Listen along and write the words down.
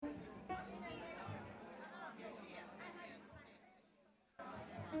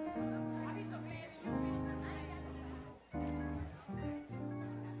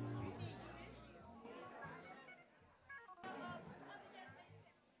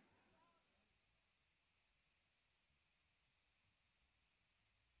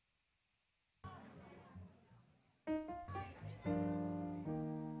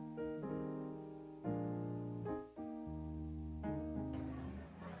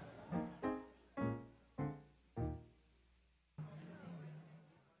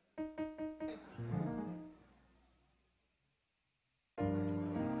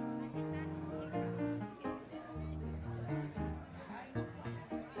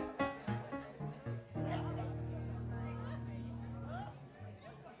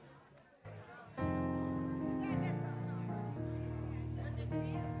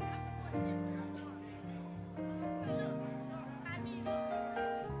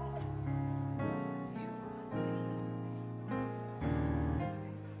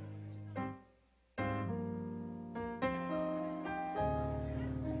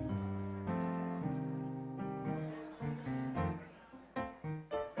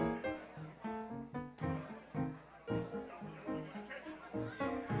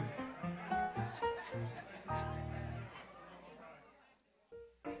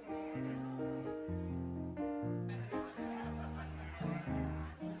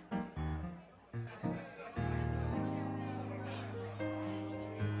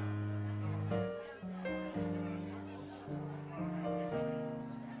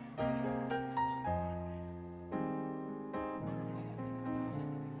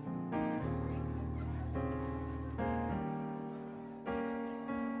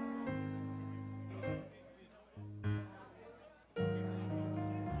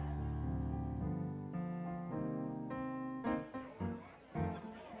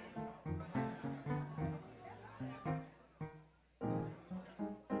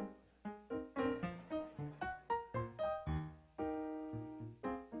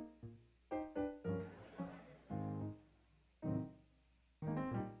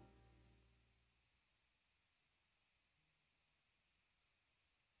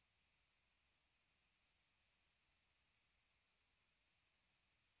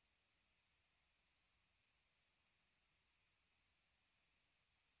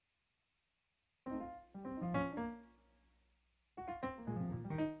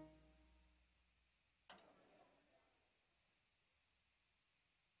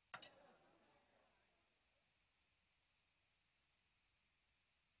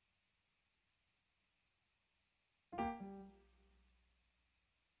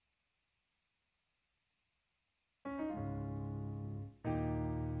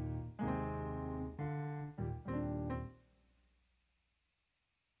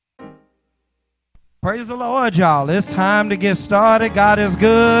Praise the Lord, y'all. It's time to get started. God is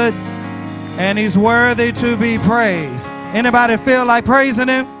good, and he's worthy to be praised. Anybody feel like praising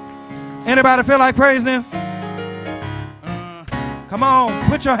him? Anybody feel like praising him? Come on,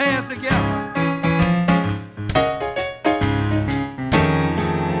 put your hands together.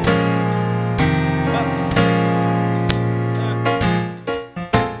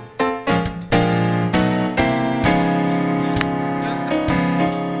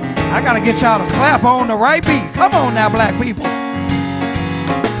 I got to get y'all to clap on the right beat. Come on now, black people.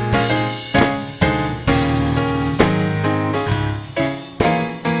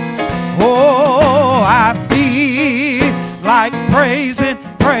 Oh, I feel like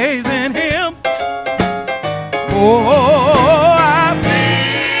praising him. Oh, I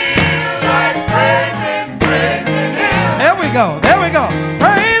feel like praising him. There we go.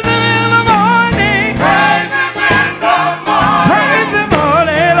 Praise him in the morning. Praise him in the morning. Praise him all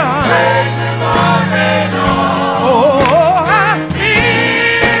day long. Praise him all day long. Oh, I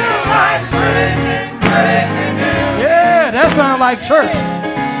feel like praising him. Yeah, that sounds like church.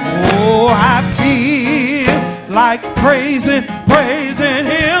 Oh, I feel like praising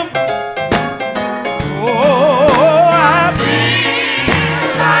him. Oh, I feel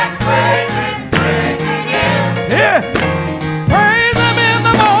like praising him. Yeah. Praise him in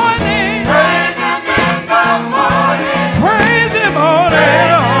the morning. Praise him in the morning. Praise him all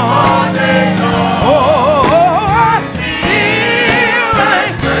day long. Oh, I feel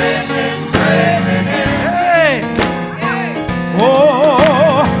like praising him. Hey.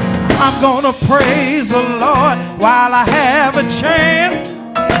 Oh, I'm gonna praise the Lord while I have a chance.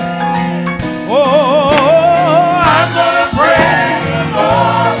 Oh, I'm gonna praise the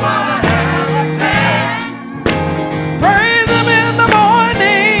Lord while I have a chance. Praise him in the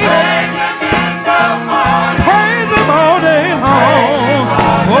morning. Praise him in the morning. Praise him all day long.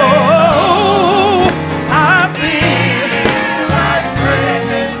 Oh, I feel like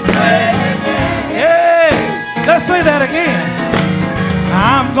praising him. Yeah, let's say that again.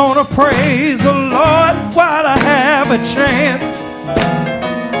 I'm gonna praise the Lord while I have a chance.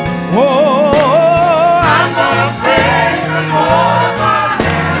 Oh, I'm gonna praise the Lord while I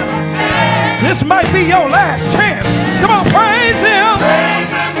have a chance. This might be your last chance. Come on, praise him.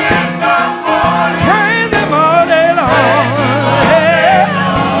 Praise him in the morning. Praise him all day long. Yeah.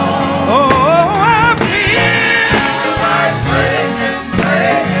 Oh, I feel like praising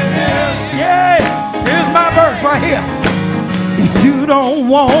him. Yeah, here's my verse right here. If you don't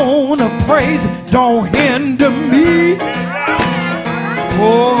want to praise, don't hinder me.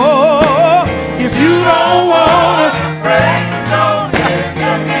 Oh, if you don't want to praise, don't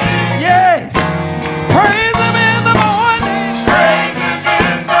hinder me. Yeah. Praise him in the morning. Praise him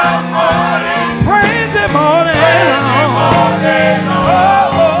in the morning. Praise him all day long.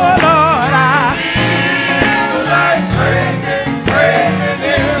 Oh, Lord, I feel like praising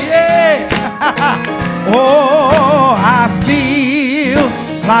him. Yeah. Oh, I feel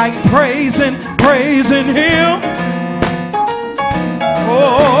like praising him.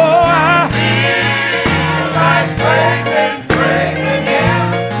 Oh, I feel like praising him.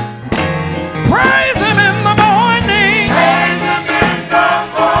 Praise him in the morning. Praise him in the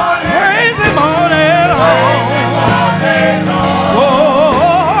morning. Praise him all day long.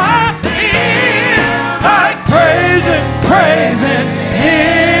 Oh, I feel like praising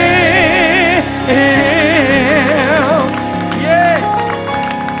him. Yeah.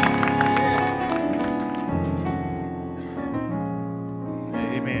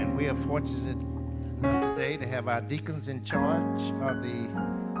 Amen. We are fortunate enough today to have our deacons in charge of the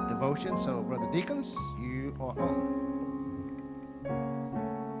devotion. So, Brother Deacons, you are on.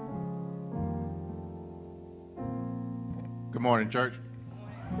 Good morning, church.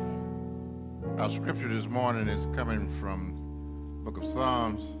 Our scripture this morning is coming from the book of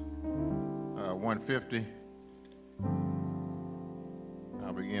Psalms 150.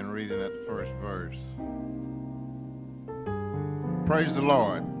 I'll begin reading at the first verse. Praise the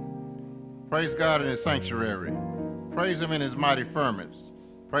Lord. Praise God in his sanctuary. Praise him in his mighty firmaments.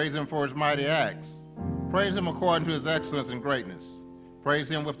 Praise him for his mighty acts. Praise him according to his excellence and greatness. Praise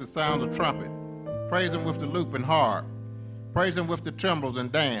him with the sound of trumpet. Praise him with the lute and harp. Praise him with the timbrels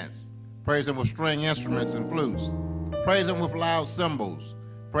and dance. Praise him with string instruments and flutes. Praise him with loud cymbals.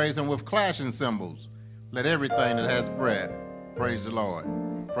 Praise him with clashing cymbals. Let everything that has breath praise the Lord.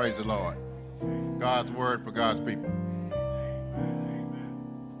 Praise the Lord. God's word for God's people.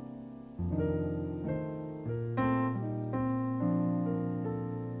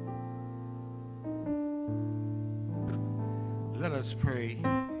 Let us pray.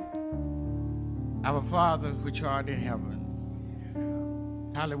 Our Father, which art in heaven,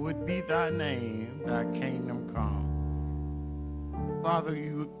 Hallowed be thy name, thy kingdom come. Father,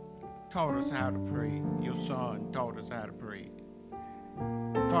 you taught us how to pray. Your son taught us how to pray.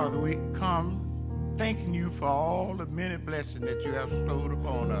 Father, we come thanking you for all the many blessings that you have bestowed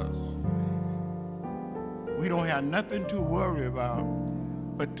upon us. We don't have nothing to worry about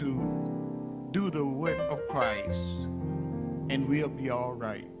but to do the work of Christ, and we'll be all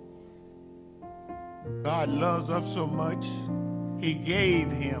right. God loves us so much, he gave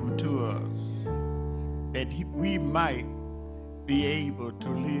him to us that we might be able to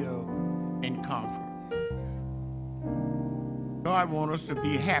live in comfort. God wants us to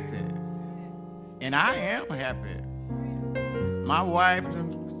be happy, and I am happy. My wife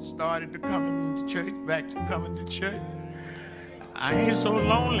started to come to church, back to coming to church. I ain't so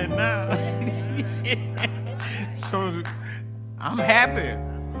lonely now. So I'm happy.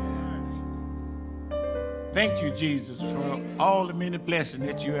 Thank you, Jesus, for all the many blessings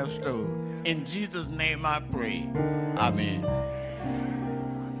that you have bestowed. In Jesus' name I pray. Amen.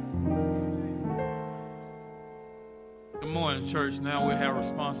 Good morning, church. Now we have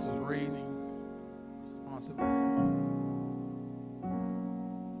responsive reading.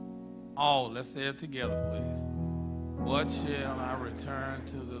 All, let's say it together, please. What shall I return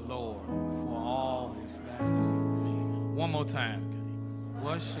to the Lord for all his benefits to me? One more time.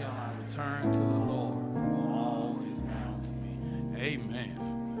 What shall I return to the Lord for all his benefits to me? Amen.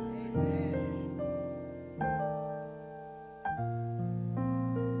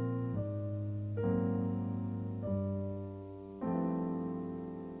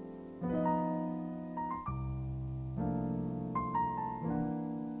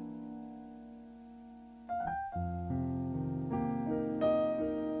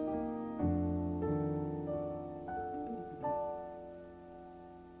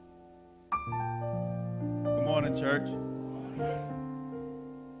 Church.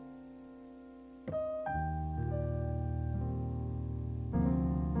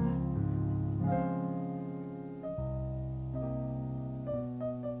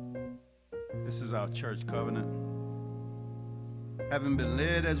 This is our church covenant. Having been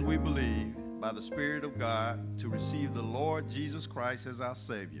led as we believe by the Spirit of God to receive the Lord Jesus Christ as our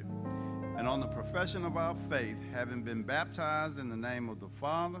Savior, and on the profession of our faith, having been baptized in the name of the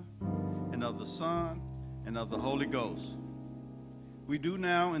Father and of the Son and of the Holy Ghost. We do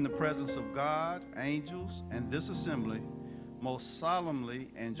now, in the presence of God, angels, and this assembly, most solemnly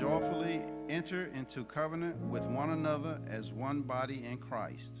and joyfully enter into covenant with one another as one body in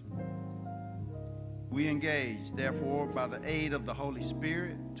Christ. We engage, therefore, by the aid of the Holy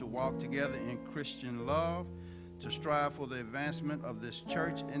Spirit, to walk together in Christian love, to strive for the advancement of this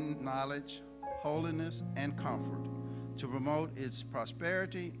church in knowledge, holiness, and comfort, to promote its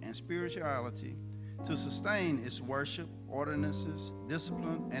prosperity and spirituality, to sustain its worship, ordinances,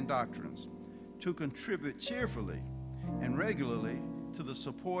 discipline, and doctrines, to contribute cheerfully and regularly to the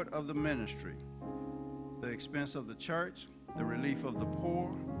support of the ministry, the expense of the church, the relief of the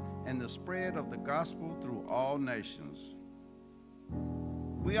poor, and the spread of the gospel through all nations.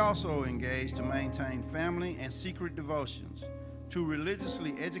 We also engage to maintain family and secret devotions, to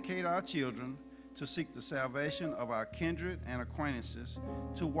religiously educate our children, to seek the salvation of our kindred and acquaintances,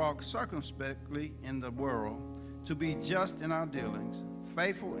 to walk circumspectly in the world, to be just in our dealings,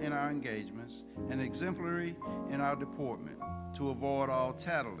 faithful in our engagements, and exemplary in our deportment, to avoid all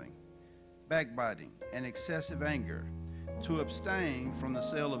tattling, backbiting, and excessive anger, to abstain from the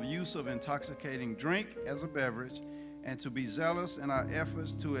sale of use of intoxicating drink as a beverage, and to be zealous in our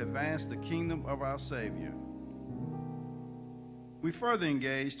efforts to advance the kingdom of our Savior. We further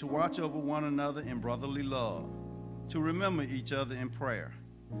engage to watch over one another in brotherly love, to remember each other in prayer,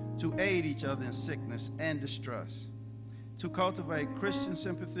 to aid each other in sickness and distress, to cultivate Christian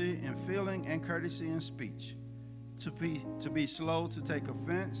sympathy in feeling and courtesy in speech, to be slow to take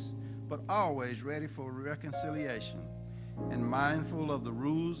offense, but always ready for reconciliation, and mindful of the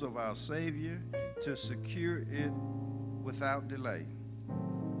rules of our Savior to secure it without delay.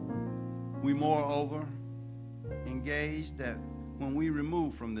 We, moreover, engage that when we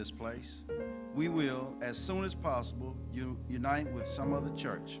remove from this place, we will, as soon as possible, unite with some other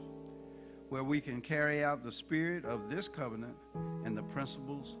church where we can carry out the spirit of this covenant and the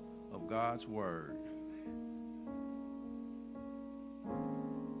principles of God's word.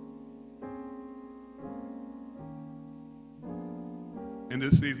 In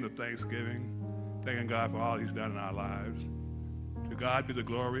this season of Thanksgiving, thanking God for all he's done in our lives. To God be the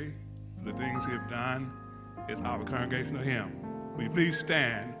glory for the things he has done. It's our congregation of him. Will you please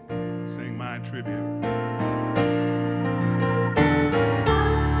stand, sing my tribute.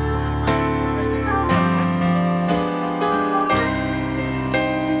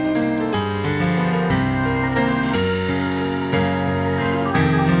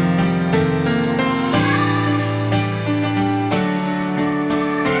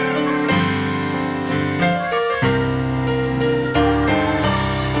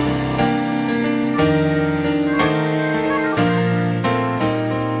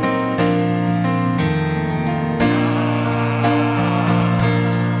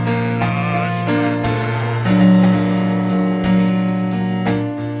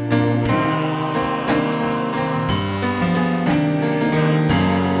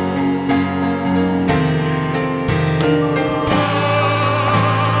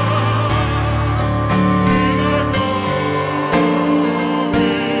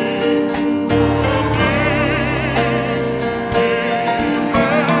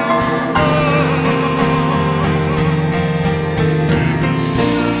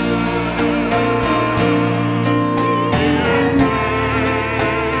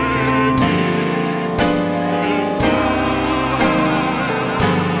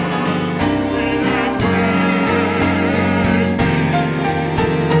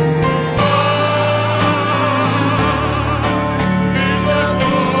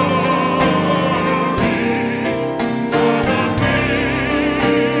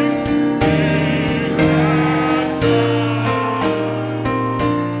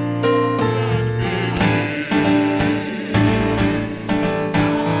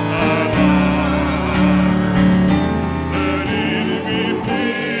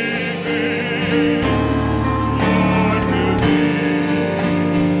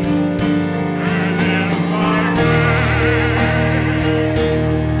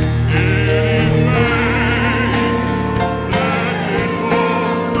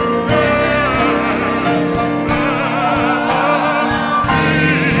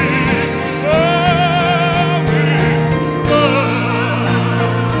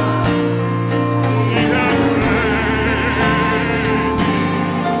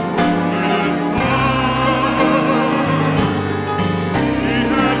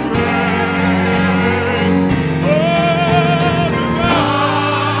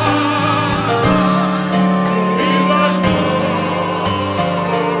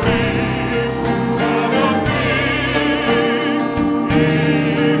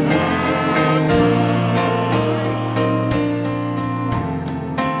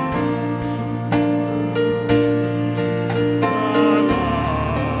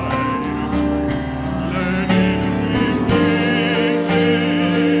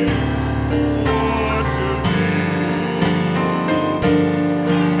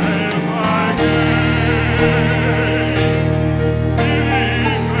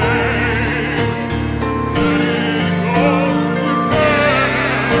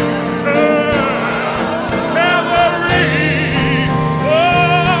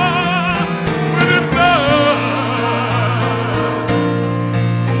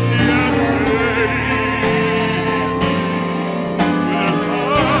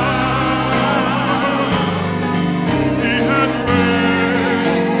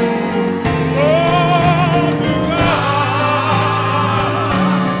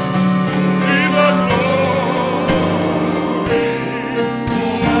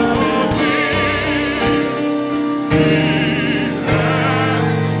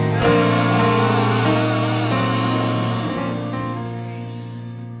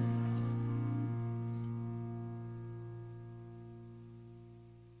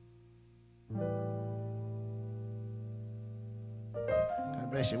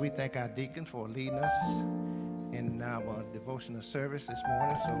 bless you. We thank our deacons for leading us in our devotional service this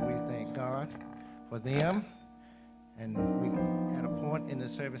morning. So we thank God for them. And we at a point in the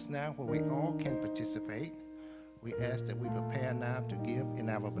service now where we all can participate. We ask that we prepare now to give in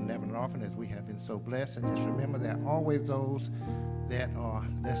our benevolent offering as we have been so blessed. And just remember there are always those that are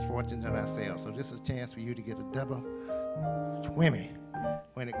less fortunate than ourselves. So this is a chance for you to get a double whammy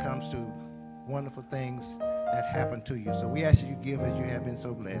when it comes to wonderful things that happen to you. So we ask you to give as you have been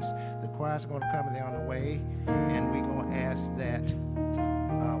so blessed. The choir's going to come and they're on the way. And we're going to ask that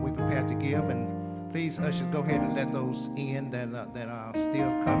we prepare to give. And please, ushers, go ahead and let those in that are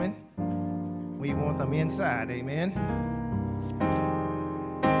still coming. We want them inside, amen.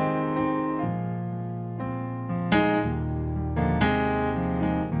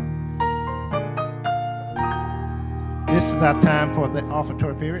 This is our time for the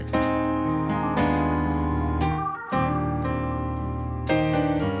offertory period.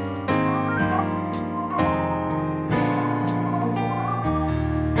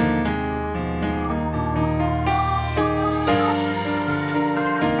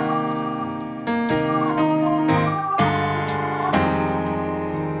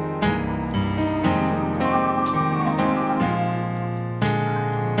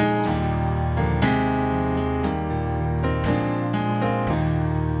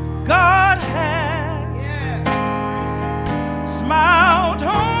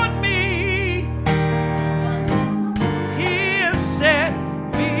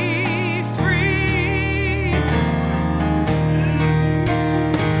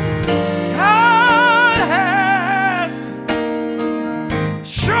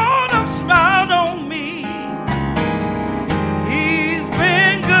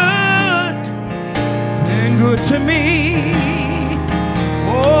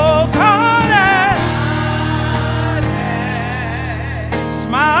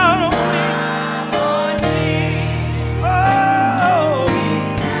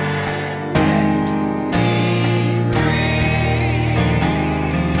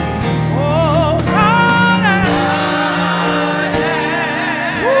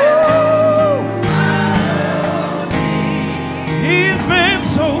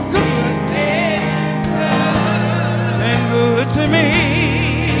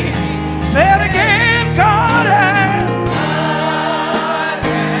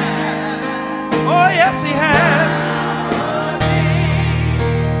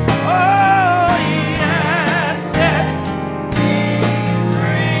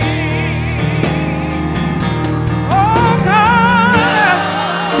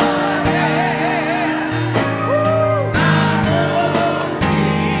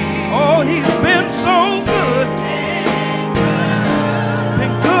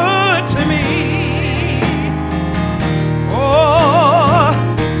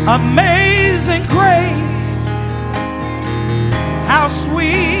 Amazing grace, how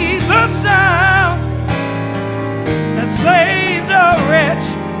sweet the sound that saved a wretch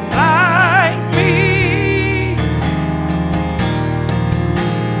like me.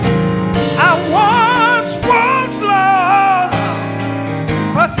 I once was lost,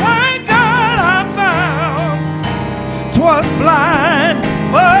 but thank God I'm found. 'Twas blind,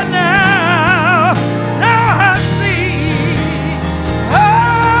 but now I see.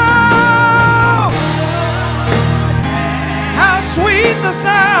 Oh,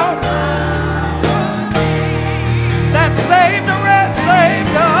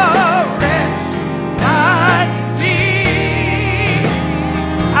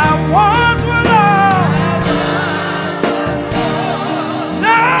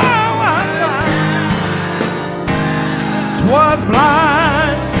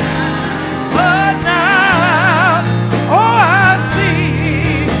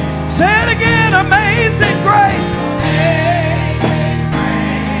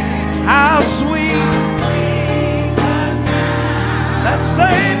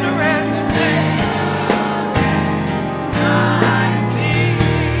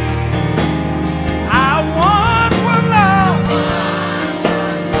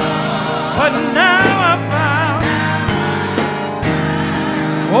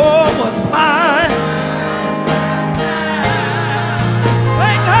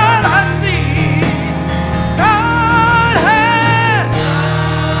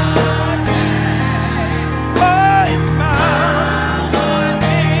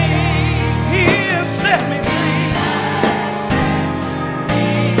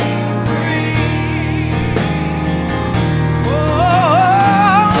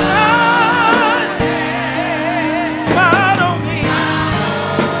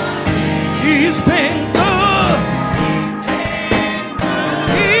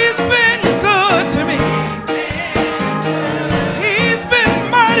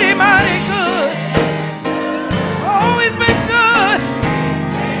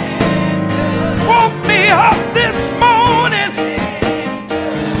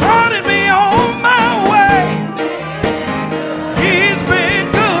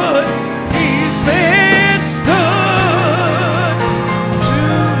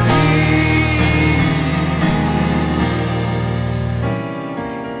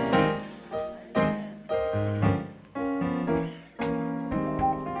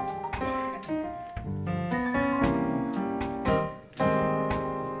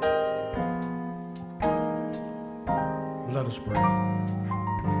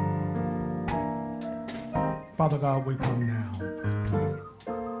 Father God, we come now.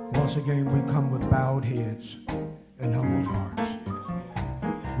 Once again, we come with bowed heads and humble hearts.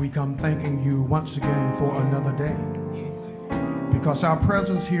 We come thanking you once again for another day. Because our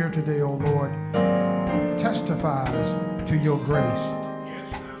presence here today, O Lord, testifies to your grace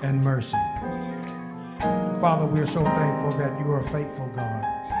and mercy. Father, we are so thankful that you are a faithful God.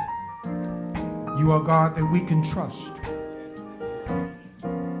 You are God that we can trust.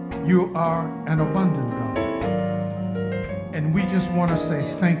 You are an abundant God. And we just want to say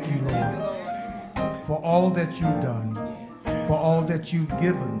thank you, Lord, for all that you've done, for all that you've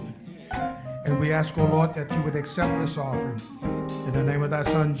given. And we ask, oh Lord, that you would accept this offering. In the name of thy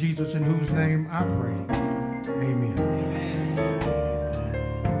Son, Jesus, in whose name I pray. Amen.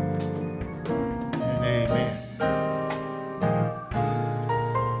 And amen.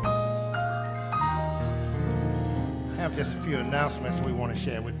 I have just a few announcements we want to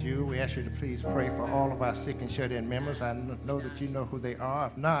share with you. We ask you to please pray for all of our sick and shut-in members. I know that you know who they are.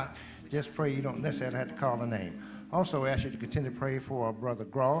 If not, just pray. You don't necessarily have to call a name. Also, we ask you to continue to pray for our brother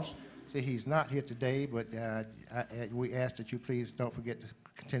Gross. See, he's not here today, but we ask that you please don't forget to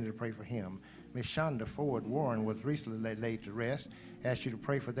continue to pray for him. Miss Shonda Ford Warren was recently laid to rest. Ask you to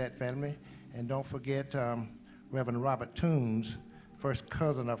pray for that family. And don't forget Reverend Robert Toombs, first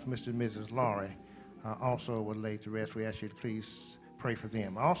cousin of Mr. and Mrs. Laurie, also was laid to rest. We ask you to please pray for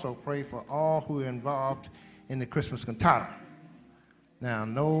them. Also pray for all who are involved in the Christmas cantata. Now,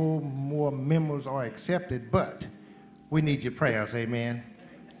 no more members are accepted, but we need your prayers, amen.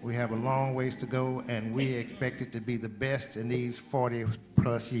 We have a long ways to go, and we expect it to be the best in these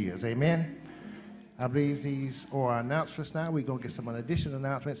 40-plus years. Amen? I believe these are our announcements now. We're going to get some additional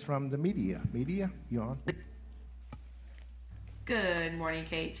announcements from the media. Media, you on? Good morning,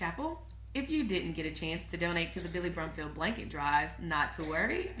 Cade Chapel. If you didn't get a chance to donate to the Billy Brumfield Blanket Drive, not to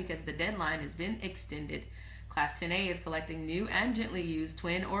worry, because the deadline has been extended. Class 10A is collecting new and gently used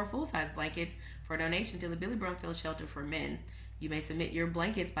twin or full-size blankets for donation to the Billy Brumfield Shelter for Men. You may submit your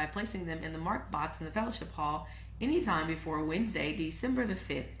blankets by placing them in the mark box in the fellowship hall anytime before Wednesday, December the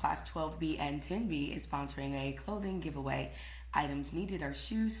 5th. Class 12B and 10B is sponsoring a clothing giveaway. Items needed are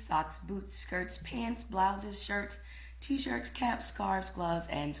shoes, socks, boots, skirts, pants, blouses, shirts, t-shirts, caps, scarves, gloves,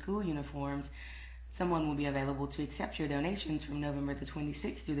 and school uniforms. Someone will be available to accept your donations from November the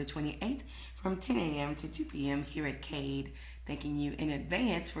 26th through the 28th from 10 a.m. to 2 p.m. here at Cade. Thanking you in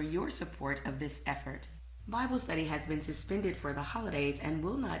advance for your support of this effort. Bible study has been suspended for the holidays and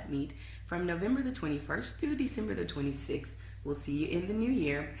will not meet from November the 21st through December the 26th. We'll see you in the new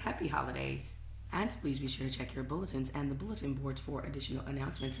year. Happy holidays. And please be sure to check your bulletins and the bulletin boards for additional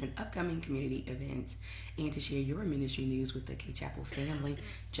announcements and upcoming community events. And to share your ministry news with the K-Chapel family,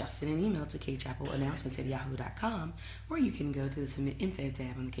 just send an email to kchapelannouncements@yahoo.com, or you can go to the Submit Info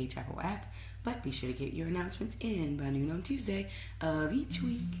tab on the K-Chapel app. But be sure to get your announcements in by noon on Tuesday of each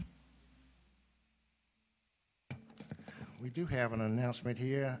week. We do have an announcement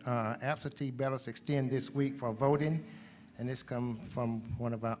here. Absentee ballots extend this week for voting, and this comes from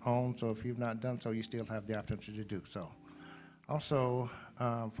one of our own, so if you've not done so, you still have the opportunity to do so. Also,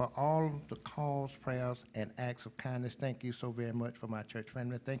 for all the calls, prayers, and acts of kindness, thank you so very much for my church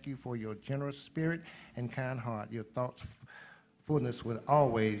family. Thank you for your generous spirit and kind heart. Your thoughtfulness will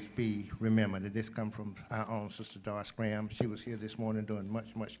always be remembered. And this comes from our own Sister Doris Graham. She was here this morning doing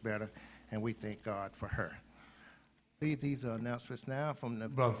much, much better, and we thank God for her. These are announcements now from the...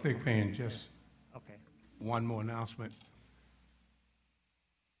 Brother Thigpen, just okay. One more announcement.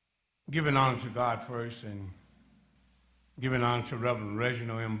 Giving honor to God first, and giving honor to Reverend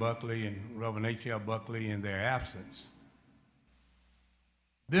Reginald M. Buckley and Reverend H.L. Buckley in their absence.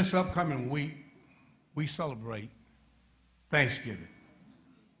 This upcoming week, we celebrate Thanksgiving.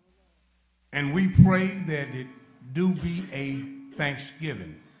 And we pray that it do be a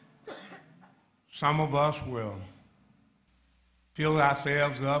Thanksgiving. Some of us will fill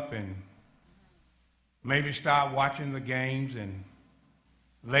ourselves up and maybe start watching the games, and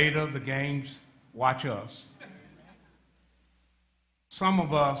later the games watch us. Some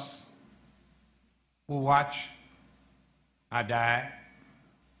of us will watch our diet.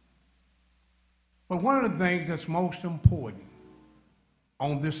 But one of the things that's most important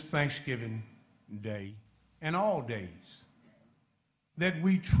on this Thanksgiving day and all days, that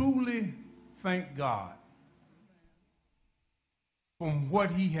we truly thank God from what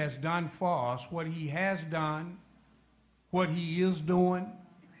he has done for us, what he has done, what he is doing,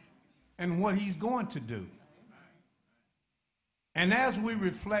 and what he's going to do. And as we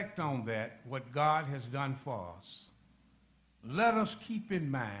reflect on that, what God has done for us, let us keep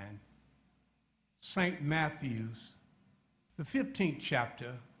in mind St. Matthew's, the 15th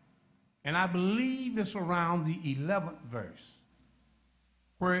chapter, And I believe it's around the 11th verse,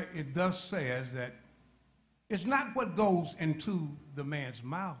 where it thus says that it's not what goes into the man's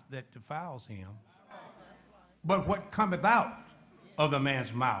mouth that defiles him, but what cometh out of the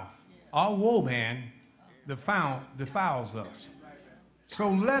man's mouth. Our woe man defiles us. So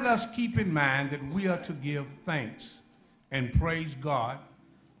let us keep in mind that we are to give thanks and praise God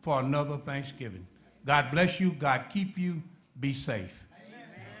for another Thanksgiving. God bless you. God keep you. Be safe.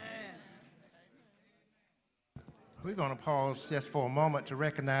 We're going to pause just for a moment to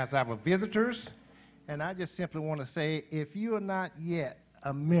recognize our visitors. And I just simply want to say, if you are not yet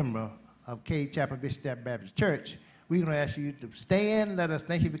a member of Cade Chapel Bishop Baptist Church, we're going to ask you to stand. Let us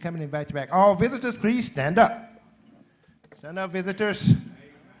thank you for coming and invite you back. All visitors, please stand up. Stand up, visitors.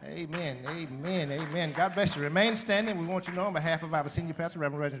 Amen, amen, amen. God bless you. Remain standing. We want you to know on behalf of our senior pastor,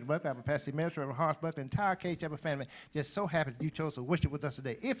 Reverend Reginald Buck, our pastor emeritus, Reverend Horace Buck, the entire Cade Chapel family, just so happy that you chose to worship with us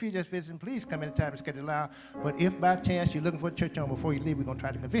today. If you're just visiting, please come anytime and schedule out. But if by chance you're looking for a church home before you leave, we're going to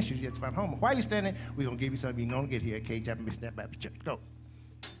try to convince you to just find home. While you're standing, we're going to give you something you're going to get here at Cade Chapel Baptist Church. Go.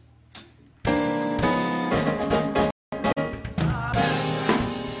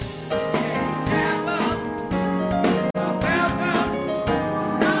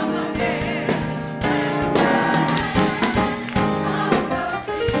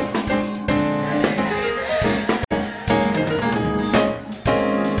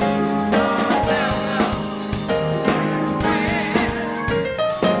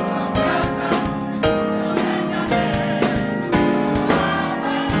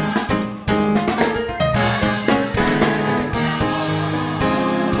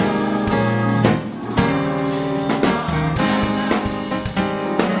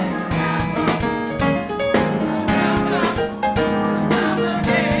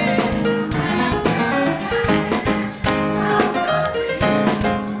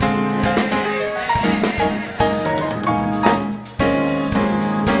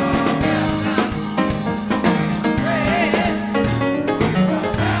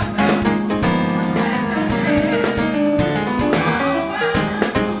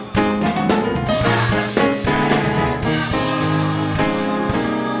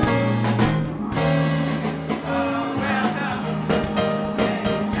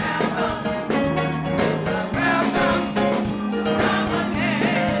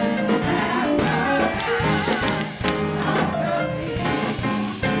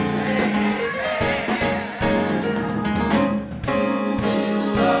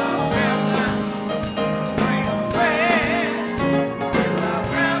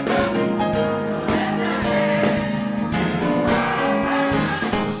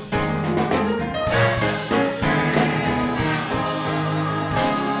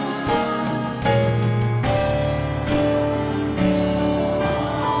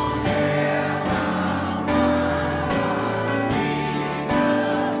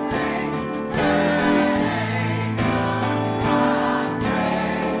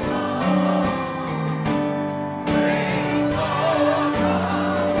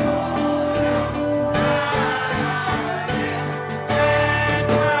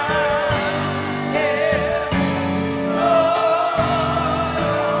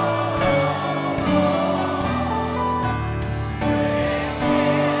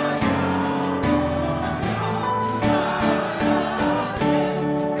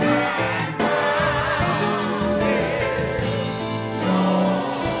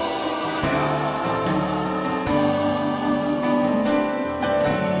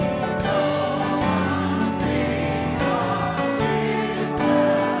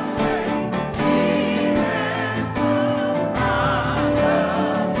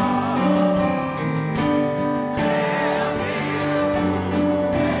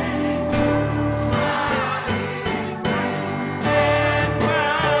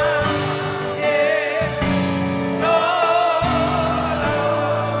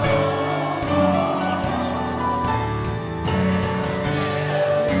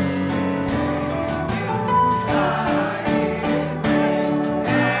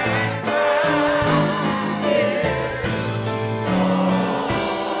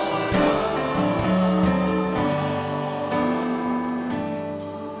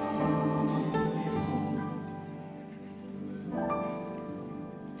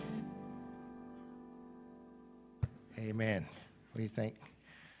 Amen. We thank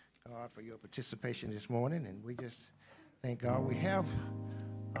God for your participation this morning, and we just thank God. We have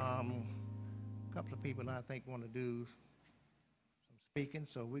a couple of people I think want to do some speaking,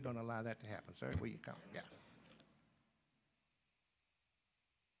 so we're going to allow that to happen. Sir, will you come? Yeah.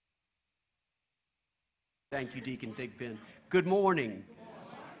 Thank you, Deacon Thigpen. Good morning.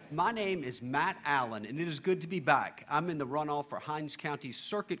 My name is Matt Allen, and it is good to be back. I'm in the runoff for Hinds County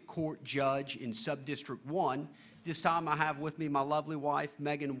Circuit Court Judge in Subdistrict 1. This time I have with me my lovely wife,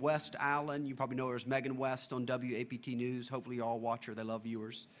 Megan West Allen. You probably know her as Megan West on WAPT News. Hopefully you all watch her. They love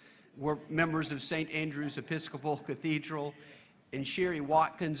viewers. We're members of St. Andrew's Episcopal Cathedral. And Sherry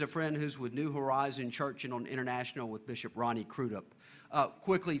Watkins, a friend who's with New Horizon Church and on International with Bishop Ronnie Crudup.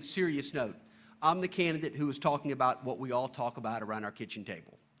 Quickly, serious note. I'm the candidate who is talking about what we all talk about around our kitchen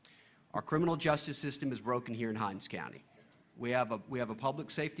table. Our criminal justice system is broken here in Hinds County. We have a public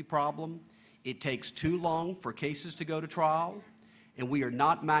safety problem. It takes too long for cases to go to trial, and we are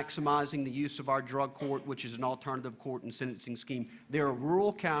not maximizing the use of our drug court, which is an alternative court and sentencing scheme. There are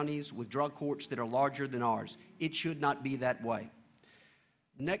rural counties with drug courts that are larger than ours. It should not be that way.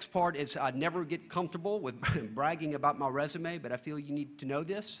 Next part is I never get comfortable with bragging about my resume, but I feel you need to know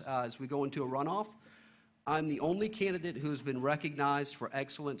this as we go into a runoff. I'm the only candidate who has been recognized for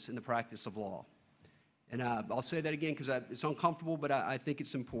excellence in the practice of law. And I'll say that again because it's uncomfortable, but I think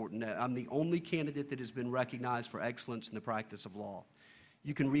it's important. I'm the only candidate that has been recognized for excellence in the practice of law.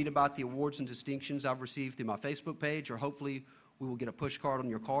 You can read about the awards and distinctions I've received through my Facebook page, or hopefully we will get a push card on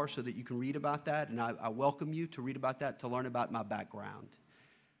your car so that you can read about that. And I welcome you to read about that, to learn about my background.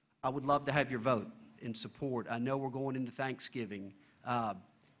 I would love to have your vote in support. I know we're going into Thanksgiving.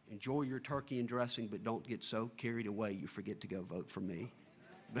 Enjoy your turkey and dressing, but don't get so carried away you forget to go vote for me.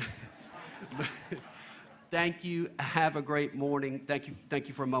 Thank you. Have a great morning. Thank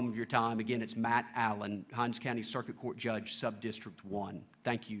you for a moment of your time. Again, it's Matt Allen, Hinds County Circuit Court Judge, Subdistrict 1.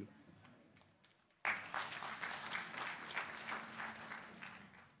 Thank you.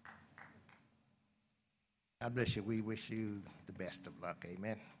 God bless you. We wish you the best of luck.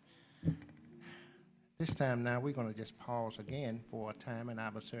 Amen. This time now, we're going to just pause again for a time in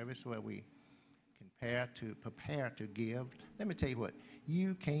our service where we can prepare to give. Let me tell you what,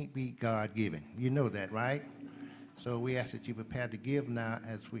 you can't beat God-given. You know that, right? So we ask that you prepare to give now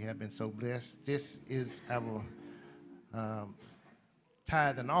as we have been so blessed. This is our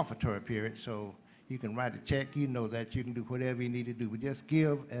tithe and offertory period, so you can write a check. You know that. You can do whatever you need to do. But just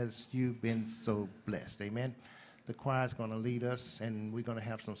give as you've been so blessed. Amen. The choir is going to lead us, and we're going to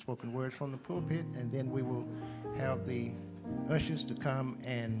have some spoken words from the pulpit, and then we will have the ushers to come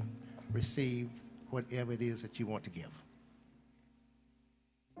and receive whatever it is that you want to give.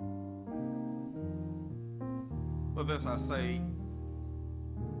 For this I say,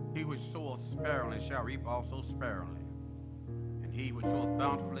 he which soweth sparingly shall reap also sparingly, and he which soweth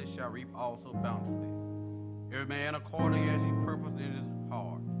bountifully shall reap also bountifully. Every man according as he purposed in his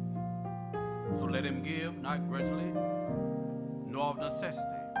heart. So let him give, not grudgingly, nor of necessity,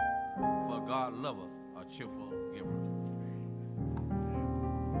 for God loveth a cheerful giver.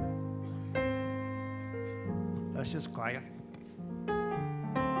 Ushers, choir.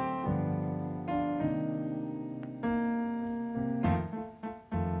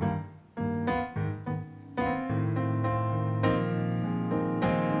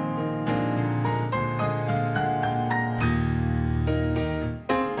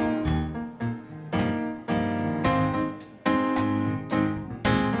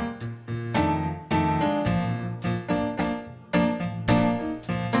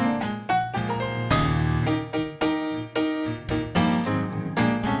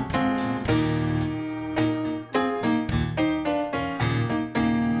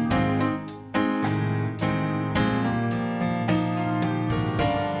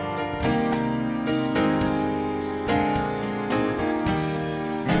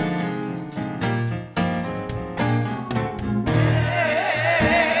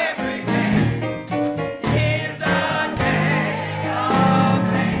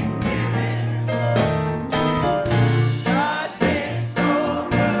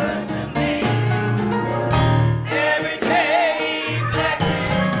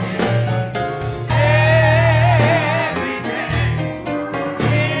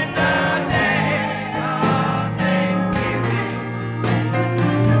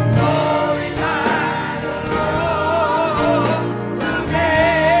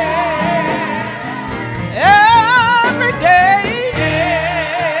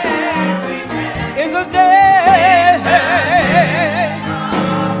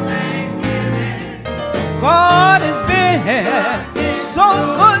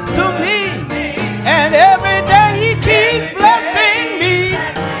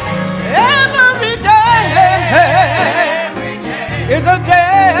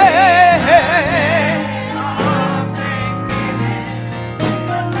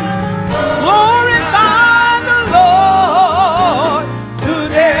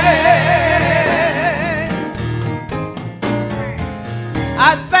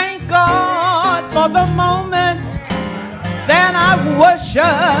 I thank God for the moment, then I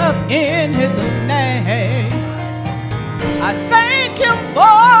worship in his name. I thank him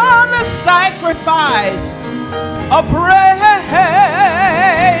for the sacrifice of praise.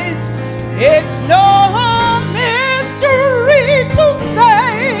 It's no mystery to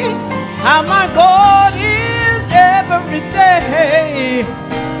say how my God is every day,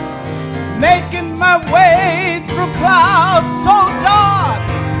 making my way through clouds so dark,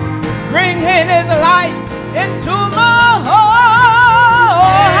 bringing his light into my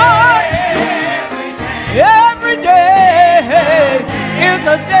heart. Every day is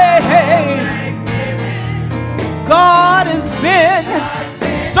a day. God has been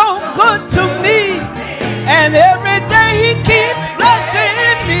so good to me, and every day he keeps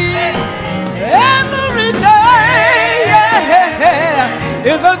blessing me. Every day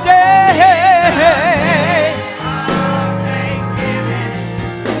is a day.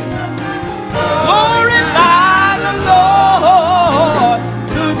 Glorify the Lord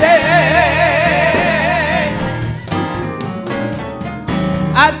today.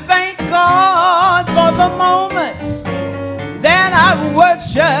 I thank God for the moments that I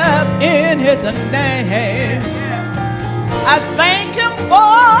worship in his name. I thank him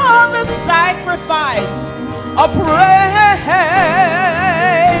for the sacrifice of praise.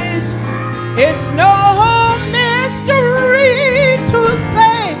 It's no mystery to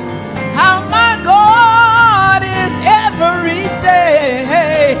say how my God is every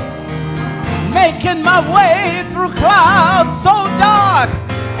day, making my way through clouds so dark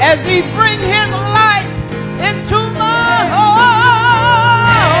as he brings his light into my heart.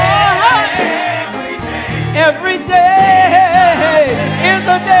 Every day is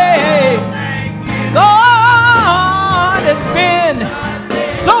a day. God has been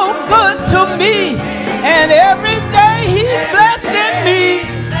so good to me, and every day he's blessing me.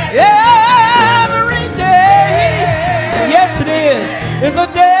 Every day, yes it is a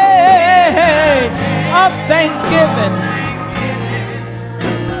day of thanksgiving.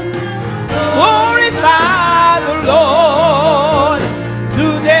 Glorify the Lord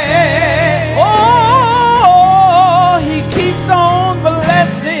today. Oh, he keeps on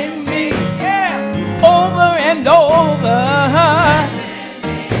blessing me over and over.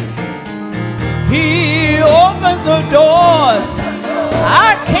 He opens the doors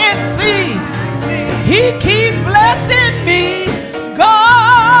I can't see. He keeps blessing me.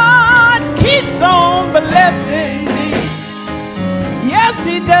 God keeps on blessing me. Yes,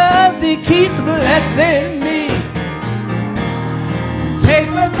 he does. He keeps blessing me. Take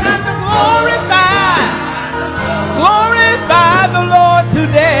the time to glorify the Lord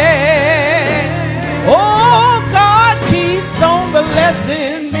today. Oh, God keeps on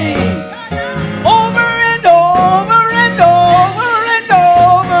blessing me over and over and over and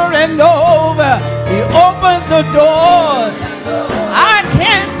over and over. He opens the doors I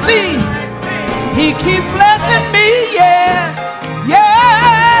can't see. He keeps blessing me, yeah.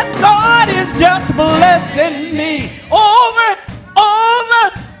 Yes, God is just blessing me over.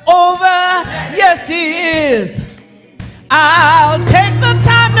 Yes, he is. I'll take the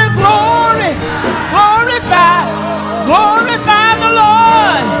time to glorify the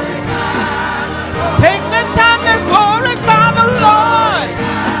Lord. Take the time to glorify the Lord.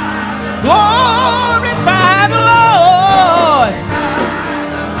 Glorify the Lord.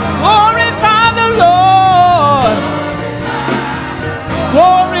 Glorify the Lord.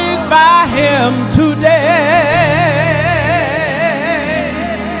 Glorify him today.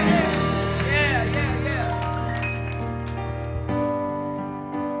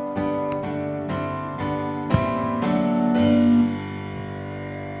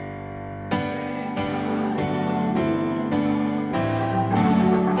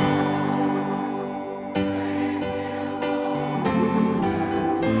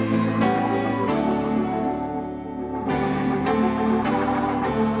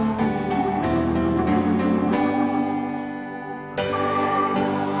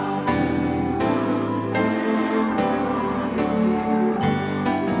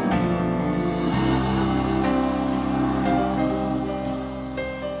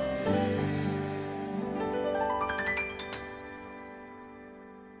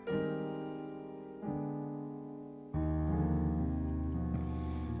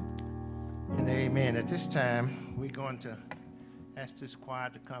 Amen. At this time, we're going to ask this choir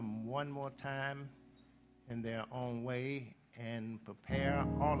to come one more time in their own way and prepare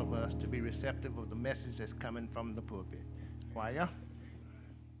all of us to be receptive of the message that's coming from the pulpit. Choir.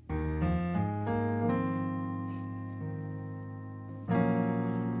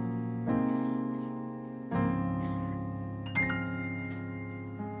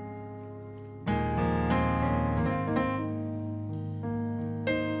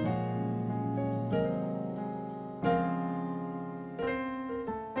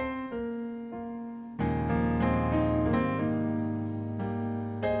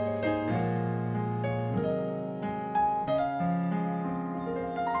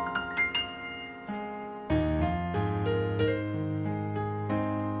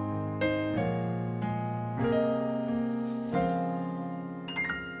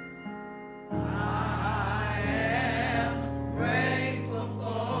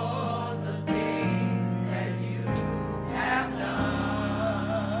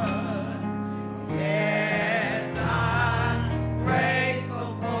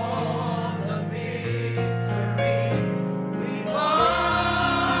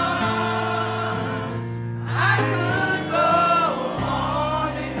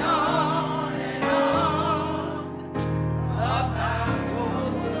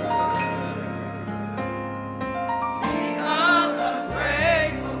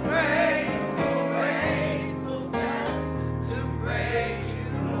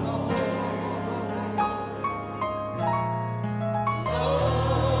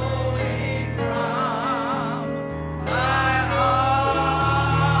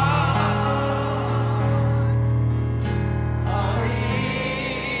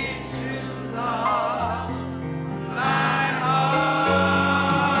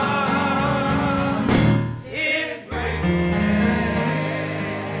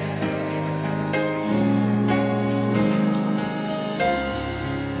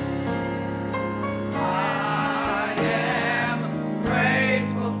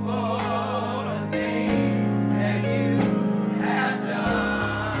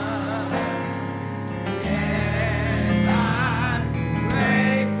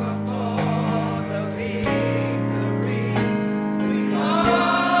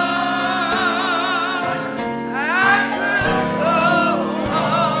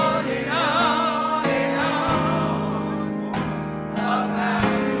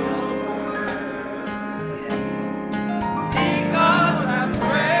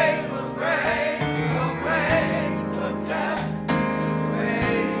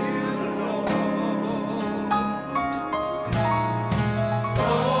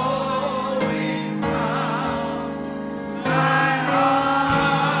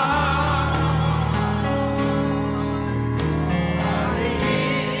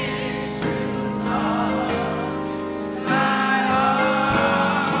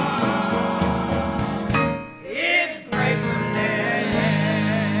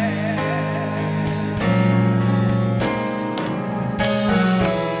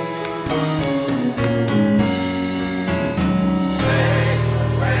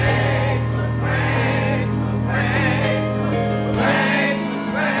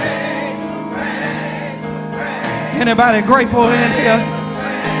 Anybody grateful in here?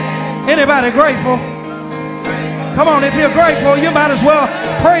 Anybody grateful? Come on, if you're grateful, you might as well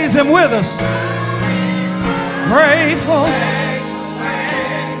praise him with us. Grateful.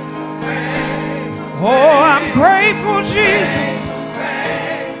 Oh, I'm grateful, Jesus.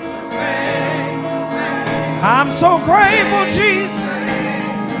 I'm so grateful, Jesus.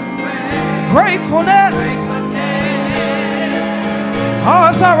 Gratefulness. Oh,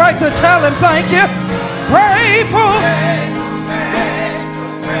 it's all right to tell him thank you. Grateful.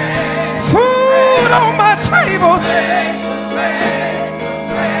 Food on my table.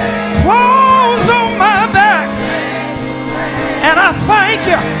 Clothes on my back. And I thank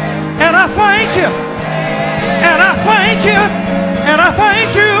you. And I thank you. And I thank you. And I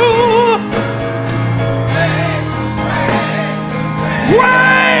thank you.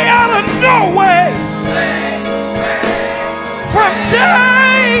 Way out of no way. From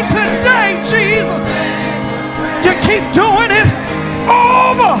day to day, Jesus, you keep doing it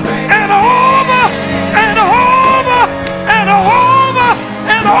over and over and over and over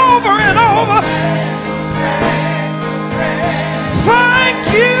and over and over. Thank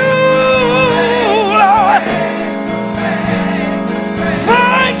you, Lord.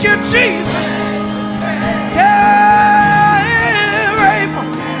 Thank you, Jesus.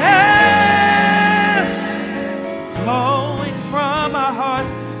 Flowing from my heart,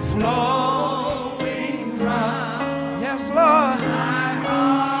 flowing from, yes, Lord.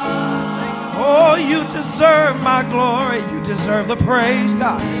 Oh, you deserve my glory. You deserve the praise,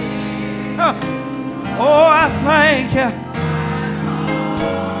 God. Oh, I thank you.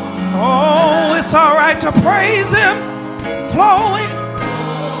 Oh, it's all right to praise him. Flowing.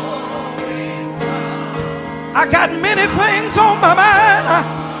 I got many things on my mind.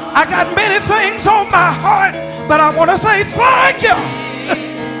 I got many things on my heart, but I want to say thank you.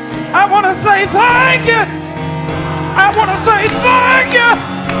 I want to say thank you. I want to say thank you.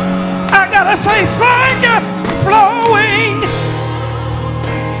 I got to say thank you. Flowing.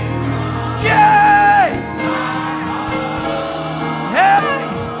 Yay. Yay.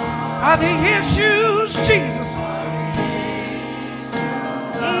 Are the issues, Jesus.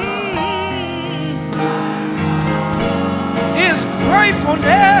 Is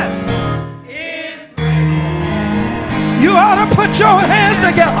gratefulness. You ought to put your hands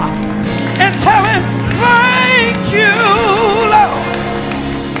together and tell him, thank you, Lord.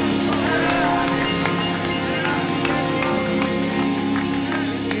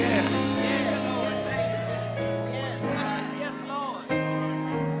 Yeah. Yes, Lord.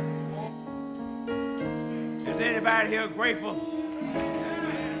 Is anybody here grateful?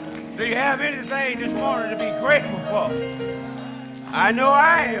 Do you have anything this morning to be grateful for? I know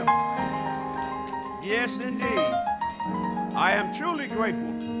I am. Yes, indeed. I am truly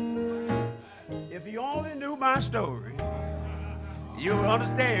grateful. If you only knew my story, you would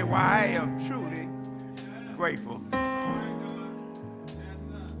understand why I am truly grateful.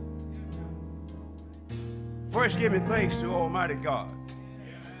 First, give me thanks to Almighty God,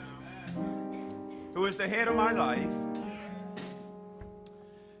 who is the head of my life,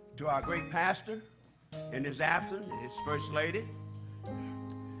 to our great pastor in his absence, his first lady,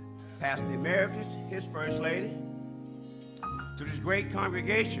 Pastor Emeritus, his first lady, to this great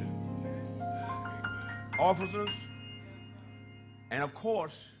congregation, officers, and of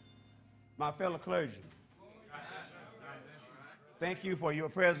course, my fellow clergy. Thank you for your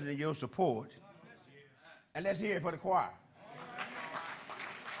presence and your support. And let's hear it for the choir.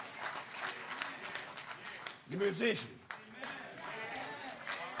 The musicians.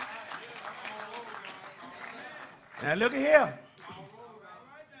 Now look at here.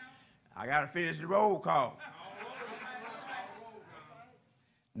 I got to finish the roll call.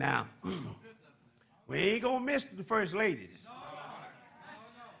 Now, we ain't going to miss the first ladies.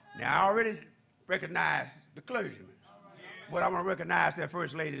 Now, I already recognize the clergymen, but I'm going to recognize their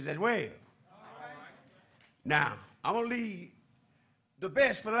first ladies as well. Now, I'm going to leave the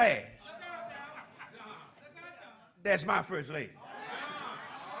best for last. That's my first lady.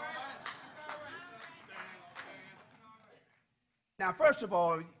 Now, first of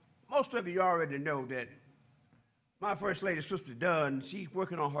all, most of you already know that my first lady, Sister Dunn, she's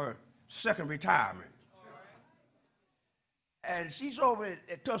working on her second retirement. And she's over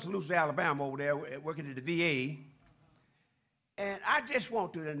at Tuscaloosa, Alabama, over there working at the VA. And I just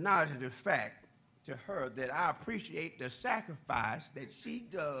want to acknowledge the fact to her that I appreciate the sacrifice that she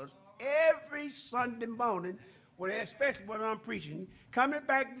does every Sunday morning, especially when I'm preaching, coming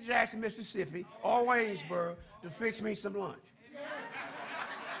back to Jackson, Mississippi, or Waynesboro to fix me some lunch.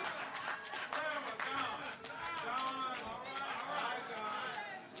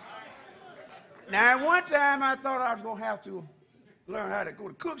 Now, at one time, I thought I was going to have to learn how to go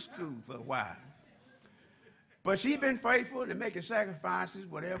to cook school for a while. But she's been faithful and making sacrifices,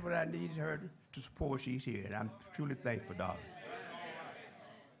 whatever I needed her to support, she's here. And I'm truly thankful, darling.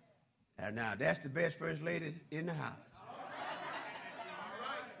 And now, that's the best first lady in the house.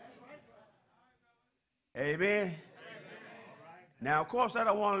 Amen. Now, of course, I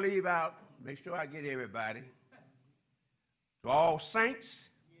don't want to leave out, make sure I get everybody. To all saints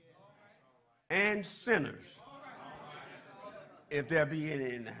and sinners, if there be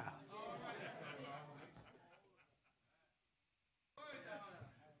any in the house.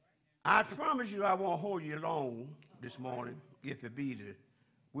 I promise you I won't hold you long this morning if it be the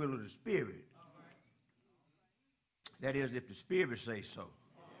will of the Spirit. That is, if the Spirit says so.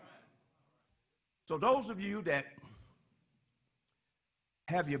 So those of you that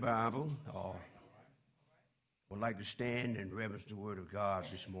have your Bible or would like to stand and reverence the Word of God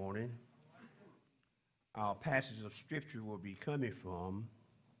this morning, our passage of Scripture will be coming from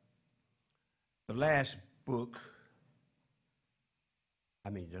the last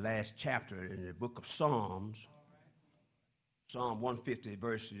chapter in the book of Psalms, Psalm 150,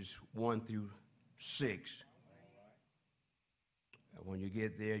 verses 1 through 6. And when you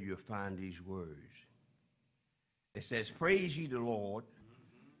get there, you'll find these words. It says, "Praise ye the Lord.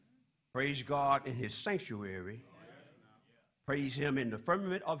 Praise God in his sanctuary. Praise him in the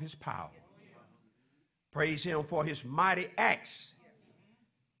firmament of his power. Praise him for his mighty acts.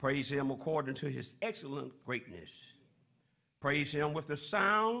 Praise him according to his excellent greatness. Praise him with the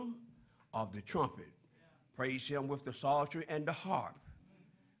sound of the trumpet. Praise him with the psaltery and the harp.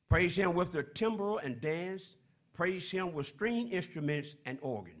 Praise him with the timbrel and dance. Praise him with string instruments and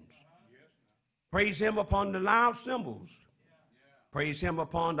organs. Praise him upon the loud cymbals. Praise him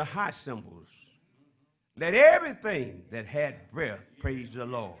upon the high cymbals. Let everything that had breath praise the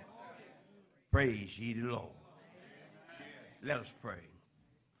Lord. Praise ye the Lord." Let us pray.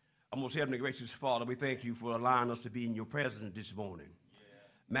 Our most heavenly gracious Father, we thank you for allowing us to be in your presence this morning.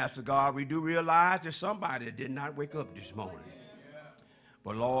 Master God, we do realize that somebody did not wake up this morning.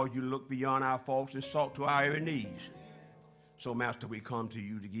 But Lord, you look beyond our faults and sought to our every needs. So Master, we come to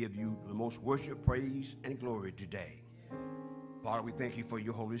you to give you the most worship, praise, and glory today. Father, we thank you for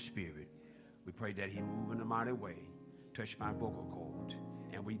your Holy Spirit. We pray that he move in a mighty way, touch my vocal cords,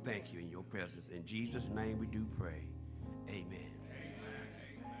 and we thank you in your presence. In Jesus' name we do pray. Amen.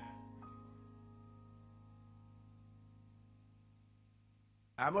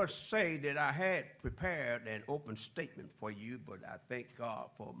 I must say that I had prepared an open statement for you, but I thank God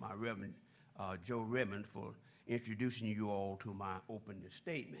for my Reverend Joe Redmond for introducing you all to my opening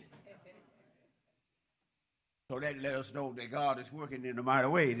statement. So that let us know that God is working in a mighty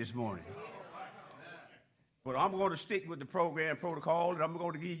way this morning. But I'm going to stick with the program protocol, and I'm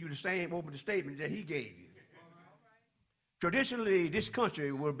going to give you the same opening statement that he gave you. Traditionally, this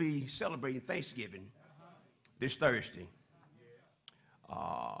country will be celebrating Thanksgiving this Thursday.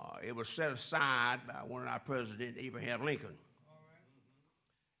 It was set aside by one of our presidents, Abraham Lincoln.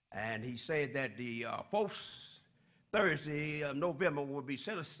 And he said that the fourth Thursday of November will be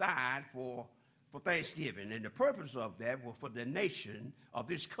set aside for Thanksgiving. And the purpose of that was for the nation of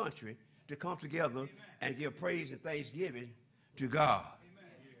this country to come together and give praise and thanksgiving to God.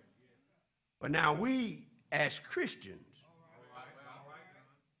 But now we, as Christians,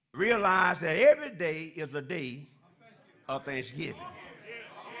 realize that every day is a day of thanksgiving.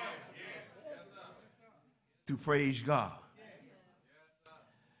 To praise God.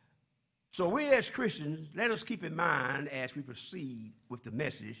 So we as Christians, let us keep in mind as we proceed with the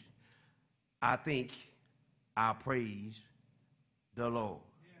message, I think I'll praise the Lord.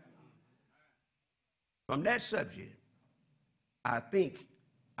 From that subject, I think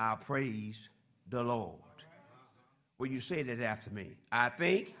I'll praise the Lord. Will you say that after me? I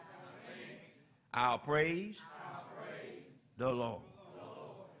think I'll praise the Lord.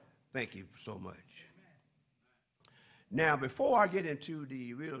 Thank you so much. Now, before I get into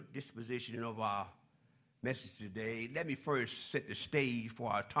the real disposition of our message today, let me first set the stage for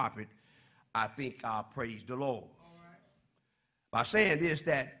our topic, I think I'll praise the Lord. By saying this,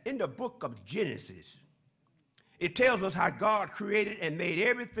 that in the book of Genesis, it tells us how God created and made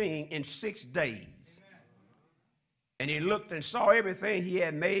everything in 6 days. And he looked and saw everything he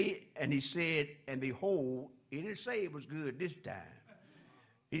had made, and he said, and behold, he didn't say it was good this time.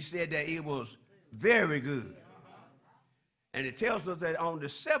 He said that it was very good. And it tells us that on the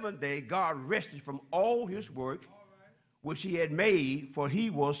 7th day, God rested from all his work, which he had made, for he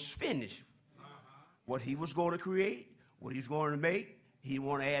was finished. What he was going to create, what he's going to make, he didn't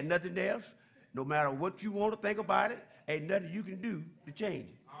want to add nothing else. No matter what you want to think about it, ain't nothing you can do to change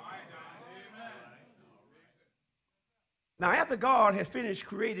it. Now, after God had finished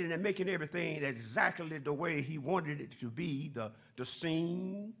creating and making everything exactly the way he wanted it to be, the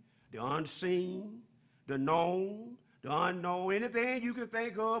seen, the unseen, the known, the unknown, anything you can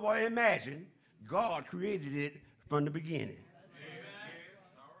think of or imagine, God created it from the beginning.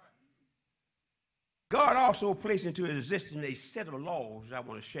 God also placed into existence a set of laws I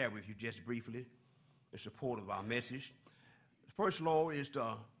want to share with you just briefly in support of our message. The first law is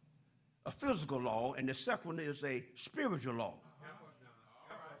a physical law, and the second one is a spiritual law.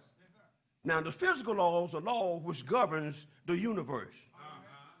 Now, the physical law is a law which governs the universe.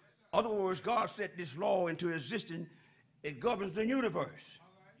 In other words, God set this law into existence. It governs the universe.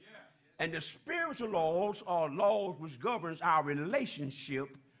 And the spiritual laws are laws which governs our relationship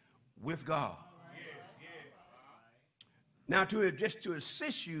with God. Now, just to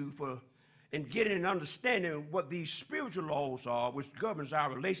assist you in getting an understanding of what these spiritual laws are, which governs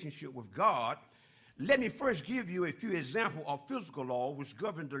our relationship with God, let me first give you a few examples of physical law which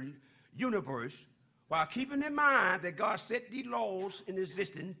govern the universe, while keeping in mind that God set these laws in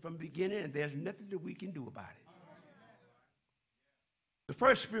existence from the beginning, and there's nothing that we can do about it. The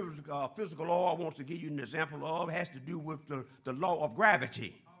first physical law I want to give you an example of has to do with the law of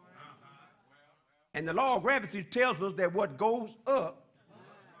gravity. And the law of gravity tells us that what goes up,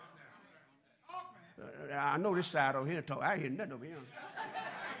 I know this side over here talk, I hear nothing over here.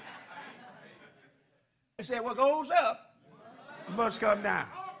 It said what goes up must come down.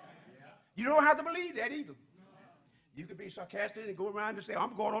 You don't have to believe that either. You can be sarcastic and go around and say,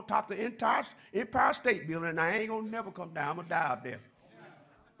 I'm going on top of the Empire State Building and I ain't going to never come down. I'm going to die up there.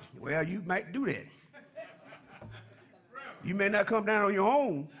 Well, you might do that. You may not come down on your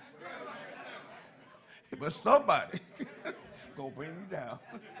own, but somebody going to bring you down.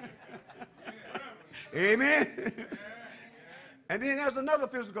 Amen. And then there's another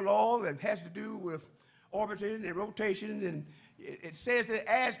physical law that has to do with orbiting and rotation, and it says that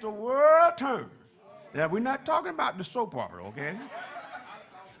as the world turns, now we're not talking about the soap opera, okay?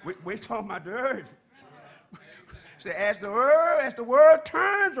 We're talking about the earth. So as the world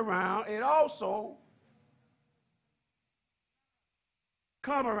turns around, it also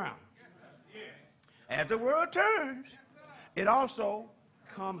comes around. As the world turns, it also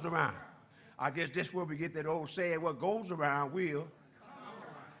comes around. I guess that's where we get that old saying, what goes around will.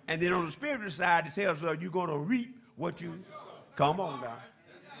 And then on the spiritual side, it tells us you're going to reap what you come on down.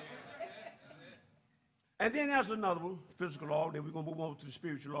 And then there's another one, physical law. Then we're going to move on to the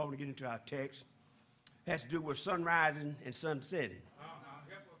spiritual law and get into our text. It has to do with sun rising and sun setting.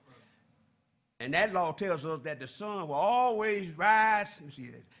 And that law tells us that the sun will always rise. Let me see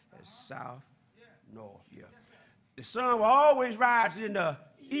that. That's south, north, yeah. The sun will always rise in the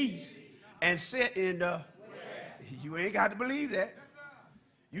east and set in the west. You ain't got to believe that.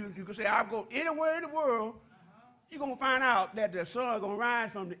 You can say, I'll go anywhere in the world. You're going to find out that the sun is going to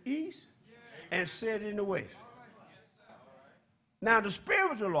rise from the east and set in the west. Now, the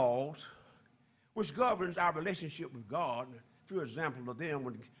spiritual laws, which governs our relationship with God, a few examples of them,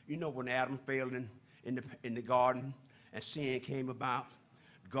 when Adam fell in the garden and sin came about,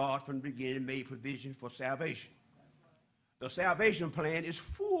 God from the beginning made provision for salvation. The salvation plan is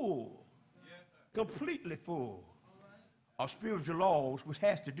full, completely full of spiritual laws, which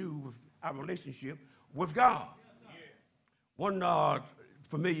has to do with our relationship with God. One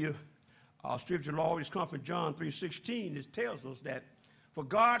familiar scripture law is come from John 3:16. It tells us that for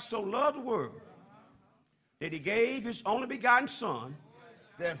God so loved the world that he gave his only begotten Son,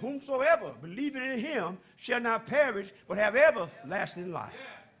 that whomsoever believeth in him shall not perish, but have everlasting life.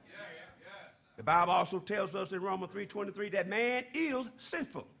 The Bible also tells us in Romans 3:23 that man is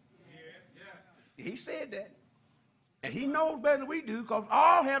sinful. He said that. And he knows better than we do, because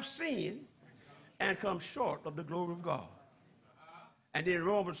all have sinned and come short of the glory of God. And then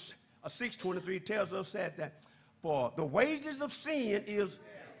Romans 6:23 tells us that for the wages of sin is,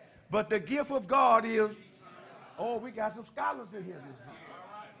 but the gift of God is, oh, we got some scholars in here.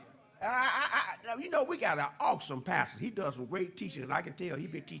 We got an awesome pastor. He does some great teaching, and I can tell he's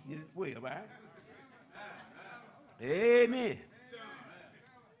been teaching it well, right? Amen.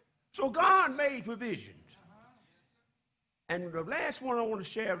 So God made provisions. And the last one I want to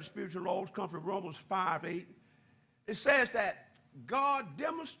share of the spiritual laws comes from Romans 5:8. It says that God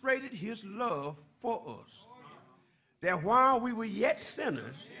demonstrated his love for us, that while we were yet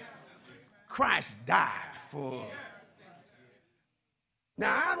sinners, Christ died for us.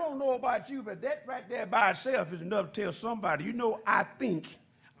 Now, I don't know about you, but that right there by itself is enough to tell somebody, I think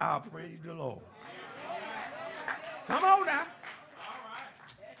I'll praise the Lord. Come on now.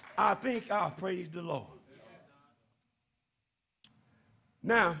 I think I'll praise the Lord.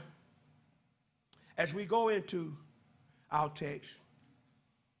 Now, as we go into our text,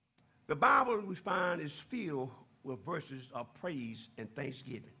 the Bible we find is filled with verses of praise and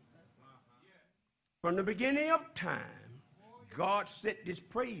thanksgiving. From the beginning of time, God set this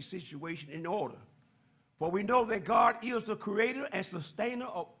praise situation in order. For we know that God is the creator and sustainer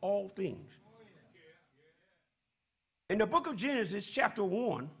of all things. In the book of Genesis, chapter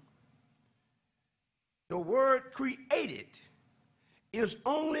 1, the word created is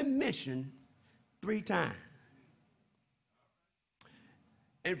only mentioned 3 times.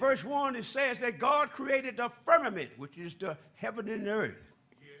 In verse 1, it says that God created the firmament, which is the heaven and the earth.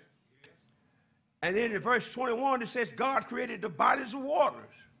 And then in verse 21, it says God created the bodies of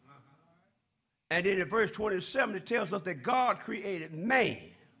waters. And then in verse 27, it tells us that God created man.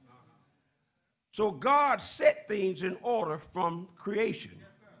 So God set things in order from creation.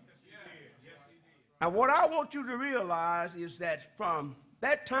 And what I want you to realize is that from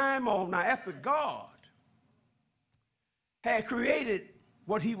that time on, now after God had created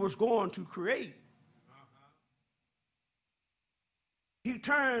what he was going to create, he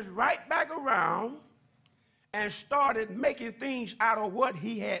turns right back around and started making things out of what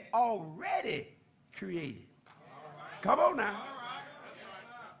he had already created. Come on now.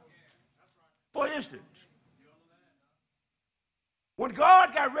 For instance, when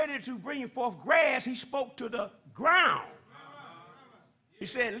God got ready to bring forth grass, he spoke to the ground. He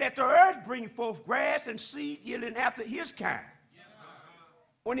said, let the earth bring forth grass and seed yielding after his kind.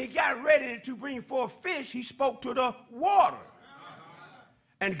 When he got ready to bring forth fish, he spoke to the water.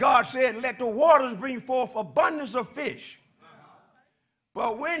 And God said, let the waters bring forth abundance of fish.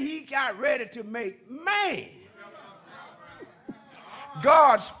 But when he got ready to make man,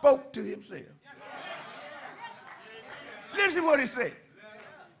 God spoke to himself. Listen to what he said.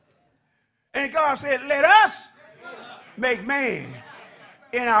 And God said, let us make man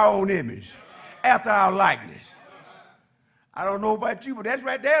in our own image, after our likeness. I don't know about you, but that's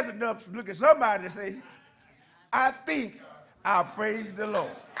right there's enough to look at somebody and say, I think I'll praise the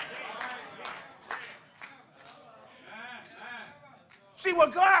Lord. See,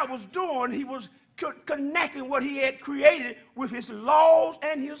 what God was doing, he was connecting what he had created with his laws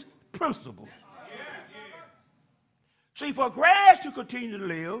and his principles. See, for grass to continue to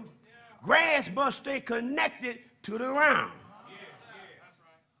live, grass must stay connected to the ground.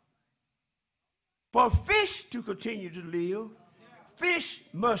 For fish to continue to live, fish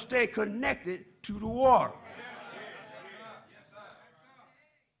must stay connected to the water.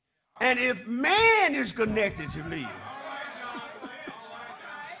 And if man is connected to live,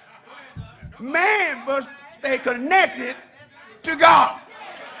 man must stay connected to God.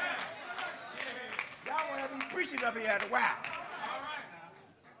 Y'all want to have me preaching up here at a while.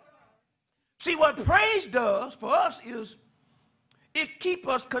 See, what praise does for us is it keeps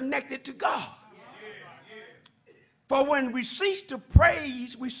us connected to God. For when we cease to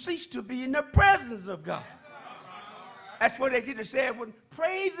praise, we cease to be in the presence of God. That's what they get to say. When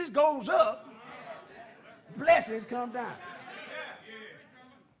praises goes up, blessings come down.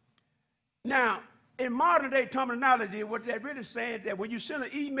 Now, in modern day terminology, what they're really saying is that when you send an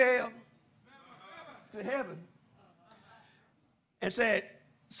email to heaven and say,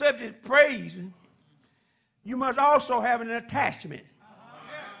 subject praise, you must also have an attachment.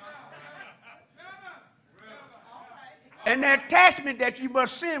 And the attachment that you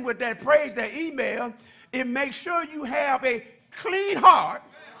must send with that praise, that email, it makes sure you have a clean heart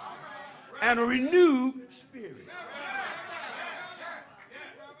and a renewed spirit.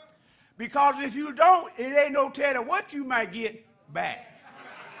 Because if you don't, it ain't no telling what you might get back.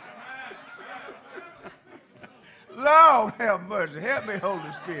 Lord have mercy. Help me,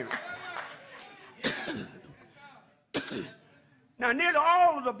 Holy Spirit. Now, nearly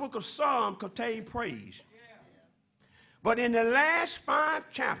all of the book of Psalms contain praise. But in the last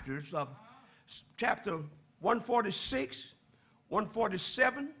 5 chapters of chapter 146,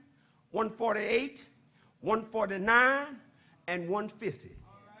 147, 148, 149, and 150,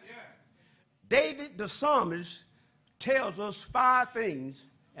 David the psalmist tells us 5 things,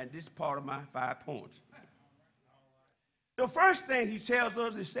 and this is part of my 5 points. The first thing he tells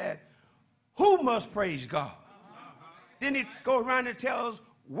us is that who must praise God? Then he goes around and tells us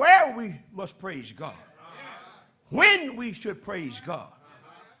where we must praise God, when we should praise God,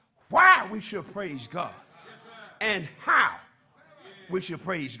 why we should praise God, and how we should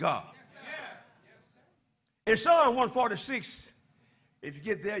praise God. In Psalm 146, if you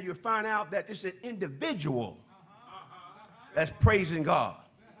get there, you'll find out that it's an individual that's praising God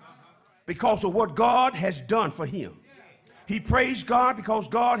because of what God has done for him. He praised God because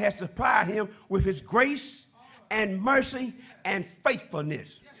God has supplied him with his grace and mercy and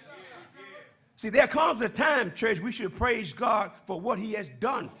faithfulness. See, there comes a time, church, we should praise God for what he has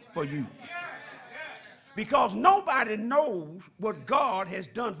done for you. Because nobody knows what God has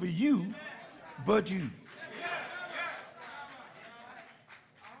done for you but you.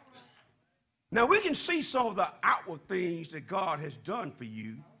 Now, we can see some of the outward things that God has done for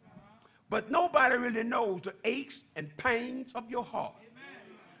you, but nobody really knows the aches and pains of your heart.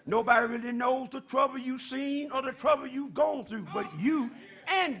 Nobody really knows the trouble you've seen or the trouble you've gone through, but you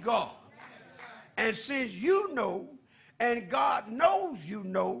and God. And since you know, and God knows you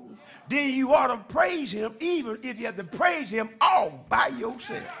know, then you ought to praise him, even if you have to praise him all by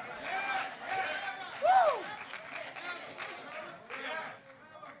yourself. Woo!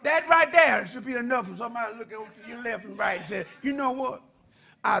 That right there should be enough for somebody to look at your left and right and say, you know what?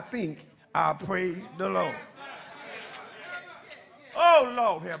 I think I'll praise the Lord. Oh,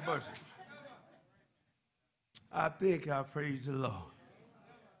 Lord, have mercy. I think I'll praise the Lord.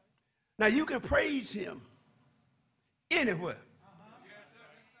 Now, you can praise him anywhere.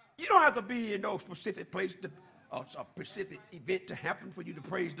 You don't have to be in no specific place or a specific event to happen for you to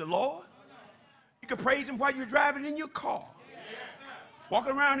praise the Lord. You can praise him while you're driving in your car,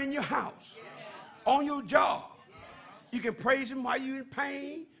 walking around in your house, on your job. You can praise him while you're in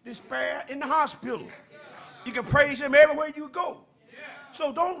pain, despair, in the hospital. You can praise him everywhere you go.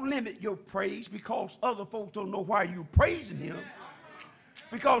 So don't limit your praise because other folks don't know why you're praising him.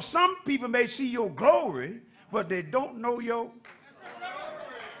 Because some people may see your glory, but they don't know your...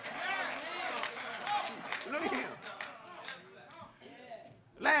 Look at him.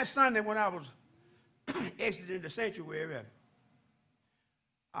 Last Sunday when I was exiting the sanctuary,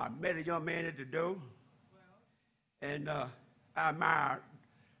 I met a young man at the door, and I admired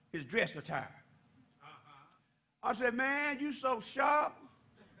his dress attire. I said, man, you so sharp.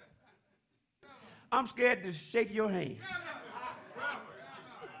 I'm scared to shake your hand.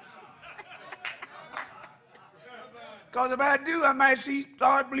 Because if I do, I might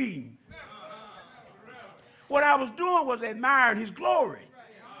start bleeding. What I was doing was admiring his glory.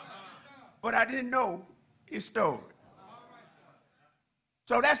 But I didn't know his story.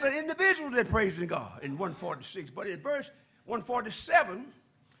 So that's an individual that praising God in 146. But in verse 147,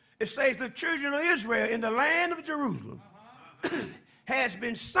 it says the children of Israel in the land of Jerusalem has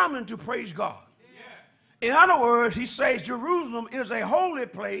been summoned to praise God. In other words, he says Jerusalem is a holy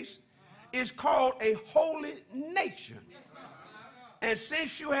place. It's called a holy nation. And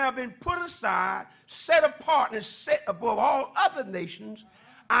since you have been put aside, set apart, and set above all other nations,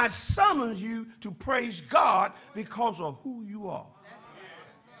 I summons you to praise God because of who you are.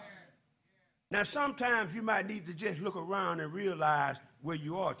 Now, sometimes you might need to just look around and realize where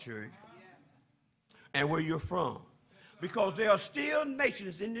you are, church, and where you're from. Because there are still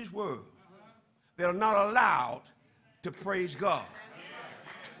nations in this world that are not allowed to praise God.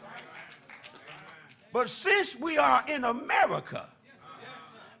 But since we are in America,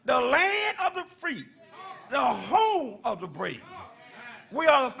 the land of the free, the home of the brave, we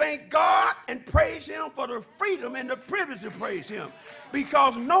ought to thank God and praise him for the freedom and the privilege to praise him.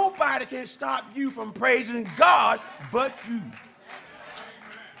 Because nobody can stop you from praising God but you.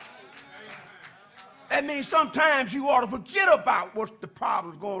 That means sometimes you ought to forget about what's the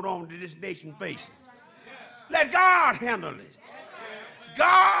problems going on that this nation faces. Let God handle it.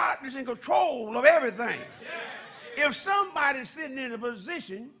 God is in control of everything. If somebody's sitting in a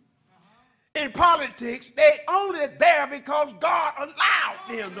position in politics, they only there because God allowed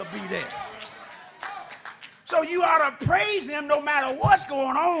them to be there. So you ought to praise him no matter what's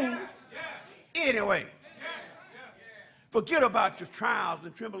going on. Anyway, forget about your trials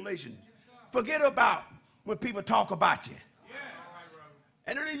and tribulations. Forget about when people talk about you.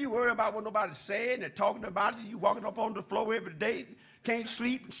 And don't you worry about what nobody's saying. They're talking about you. You walking up on the floor every day, can't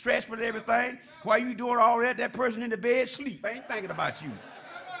sleep, and stressed with everything. While you doing all that, that person in the bed sleep. I ain't thinking about you.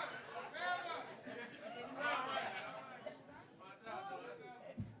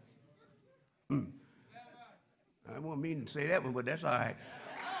 I won't mean to say that one, but that's all right.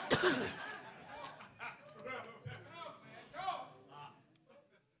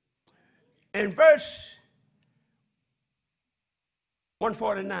 In verse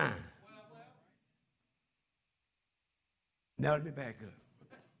 149. Now let me back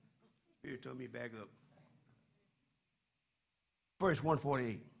up. Spirit told me back up. Verse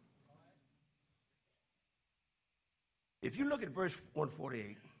 148. If you look at verse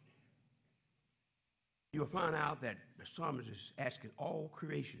 148, you'll find out that the psalmist is asking all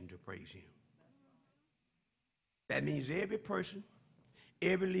creation to praise him. That means every person,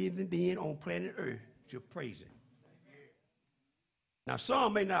 every living being on planet Earth should praise him. Now,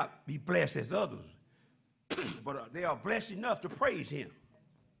 some may not be blessed as others, but they are blessed enough to praise him.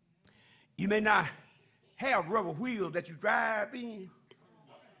 You may not have rubber wheels that you drive in,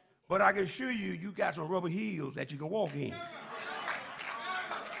 but I can assure you, you got some rubber heels that you can walk in.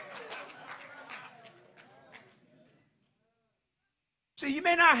 See, you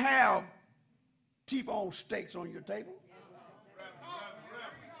may not have T-bone steaks on your table,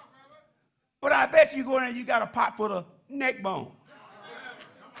 but I bet you go in there, you got a pot full of neck bone.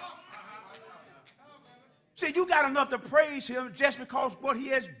 See, you got enough to praise him just because what he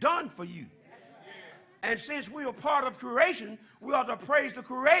has done for you. And since we are part of creation, we ought to praise the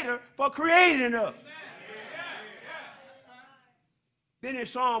Creator for creating us. Then in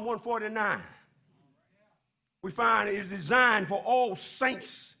Psalm 149, we find it is designed for all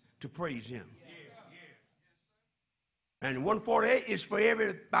saints to praise him. And 148 is for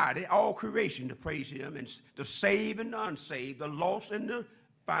everybody, all creation, to praise him, and the saved and the unsaved, the lost and the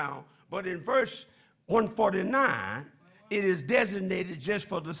found. But in verse 149, it is designated just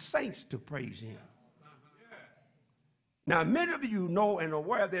for the saints to praise him. Now, many of you know and are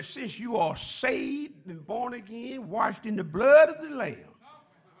aware that since you are saved and born again, washed in the blood of the Lamb,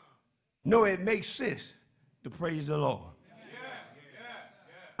 know it makes sense to praise the Lord.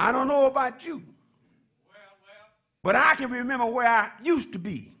 I don't know about you, but I can remember where I used to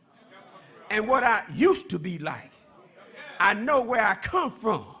be and what I used to be like. I know where I come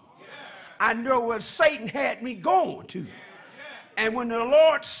from. I know where Satan had me going to. And when the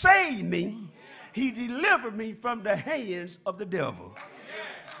Lord saved me, he delivered me from the hands of the devil.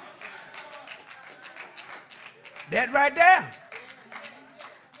 That right there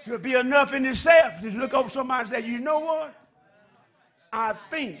should be enough in itself to look over somebody and say, you know what? I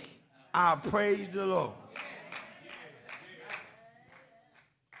think I'll praise the Lord.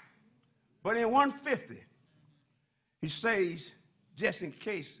 But in 150, he says, just in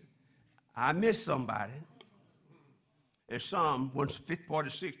case I miss somebody, in Psalm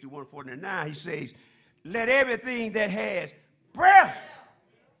 146 to 149, he says, let everything that has breath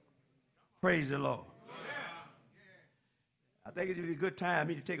praise the Lord. I think it would be a good time for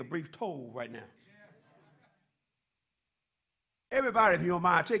me to take a brief toll right now. Everybody, if you don't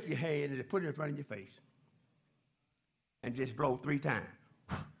mind, take your hand and put it in front of your face and just blow 3 times.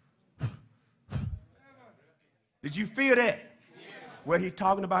 Did you feel that? Well, he's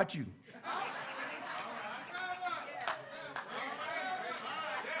talking about you.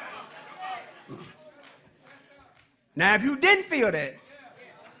 Now, if you didn't feel that,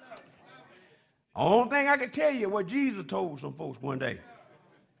 the only thing I can tell you what Jesus told some folks one day.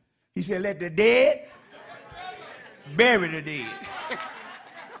 He said, let the dead bury the dead.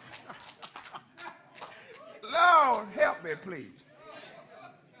 Lord, help me, please.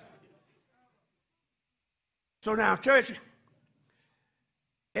 So now, church,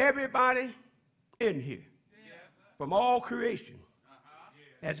 everybody in here, from all creation,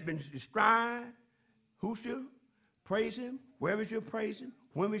 has been described who should praise him, where we should praise him,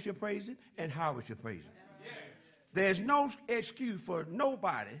 when we should praise him, and how we should praise him. There's no excuse for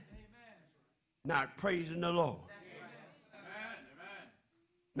nobody not praising the Lord.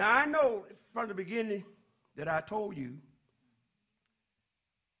 Now, I know from the beginning that I told you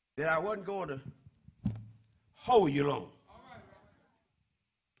that I wasn't going to hold you long.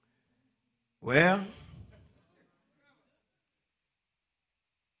 Well,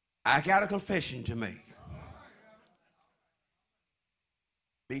 I got a confession to make.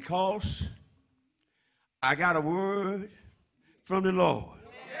 Because I got a word from the Lord.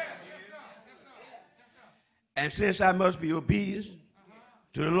 And since I must be obedient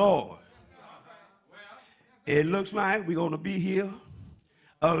to the Lord, it looks like we're going to be here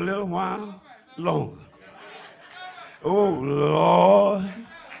a little while longer. Oh, Lord.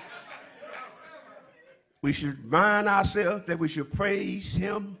 We should remind ourselves that we should praise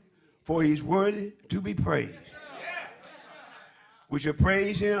him, for he's worthy to be praised. We should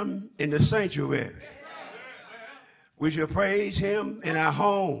praise him in the sanctuary. We should praise him in our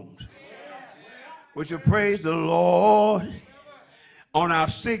homes. We should praise the Lord on our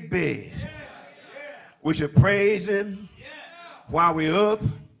sick bed. We should praise him while we're up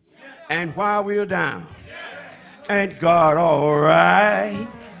and while we're down. Ain't God all right?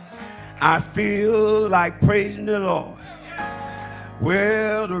 I feel like praising the Lord.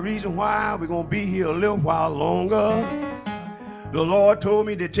 Well, the reason why we're going to be here a little while longer, the Lord told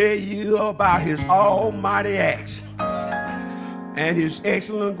me to tell you about his almighty acts and his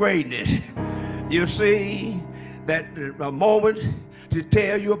excellent greatness. You see, that a moment to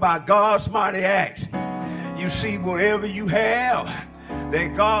tell you about God's mighty acts. You see, whatever you have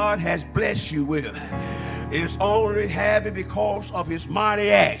that God has blessed you with, it's only having because of his mighty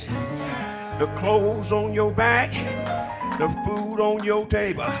acts. The clothes on your back, the food on your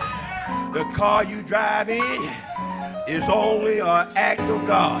table, The car you drive in is only an act of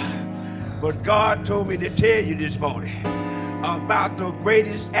God. But God told me to tell you this morning about the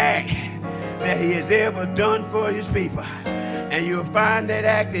greatest act that he has ever done for his people. And you'll find that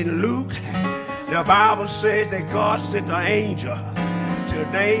act in Luke. The Bible says that God sent an angel to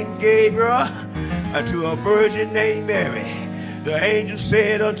name Gabriel to a virgin named Mary. The angel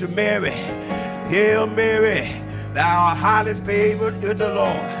said unto Mary, Hail Mary, thou art highly favored with the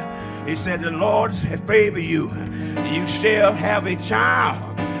Lord. He said, the Lord has favored you. You shall have a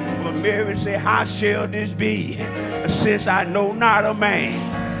child. But Mary said, how shall this be, since I know not a man?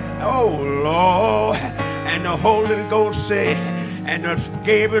 Oh, Lord. And the Holy Ghost said, and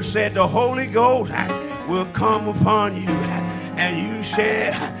Gabriel said, the Holy Ghost will come upon you, and you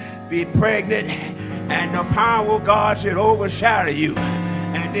shall be pregnant, and the power of God shall overshadow you.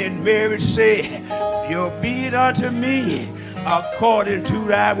 And then Mary said, you'll be it unto me according to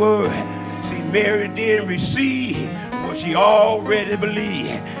thy word. See, Mary didn't receive what she already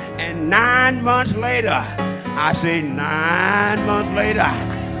believed. And 9 months later, I say 9 months later,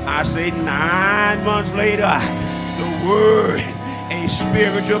 I say 9 months later, the word, a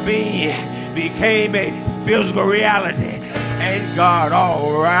spiritual being, became a physical reality. Ain't God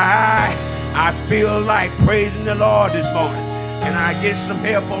all right? I feel like praising the Lord this morning. Can I get some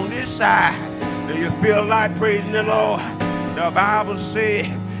help on this side? Do you feel like praising the Lord? The Bible said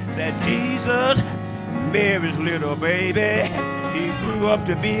that Jesus, Mary's little baby, he grew up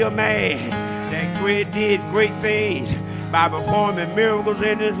to be a man that did great things by performing miracles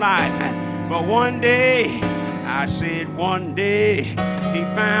in his life. But one day, I said one day, he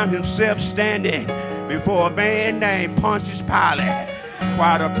found himself standing before a man named Pontius Pilate,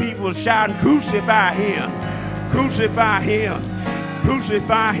 while the people shouting, crucify him, crucify him,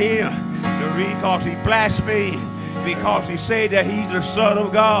 crucify him. Because he blasphemed, because he said that he's the Son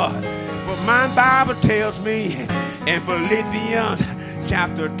of God. But my Bible tells me in Philippians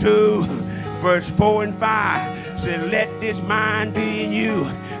chapter 2, verse 4 and 5, said, let this mind be in you,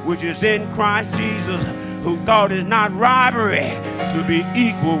 which is in Christ Jesus, who thought it not robbery to be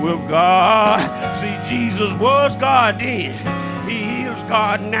equal with God. See, Jesus was God then. He is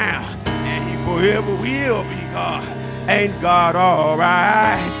God now, and he forever will be God. Ain't God all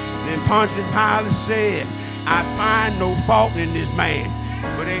right? Then Pontius Pilate said, I find no fault in this man,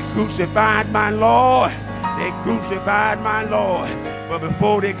 but they crucified my Lord. They crucified my Lord. But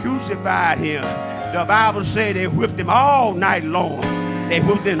before they crucified him, the Bible said they whipped him all night long. They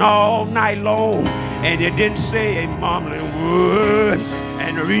whipped him all night long, and they didn't say a mumbling word.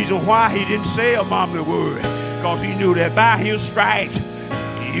 And the reason why he didn't say a mumbling word, because he knew that by his stripes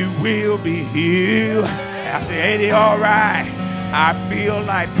you will be healed. I said, ain't he all right? I feel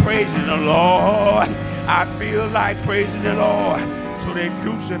like praising the Lord. I feel like praising the Lord. So they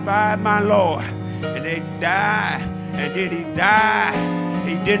crucified my Lord, and they died, and then he died.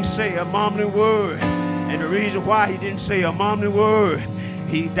 He didn't say a mumbling word. And the reason why he didn't say a mumbling word,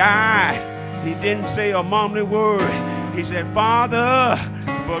 he died. He didn't say a mumbling word. He said, Father,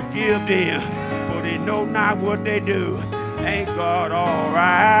 forgive them, for they know not what they do. Ain't God all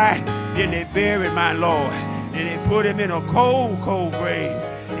right? Then they buried my Lord. Then they put him in a cold, cold grave.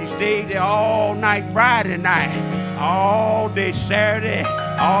 He stayed there all night Friday night, all day Saturday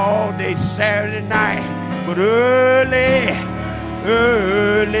night. But early,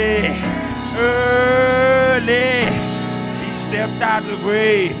 he stepped out the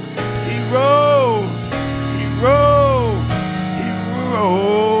grave. He rose.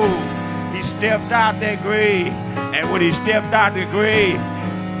 He stepped out that grave. And when he stepped out the grave,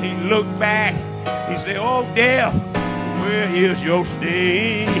 he looked back. He said, oh, death, where is your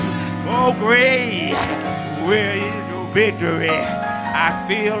sting? Oh, grave, where is your victory? I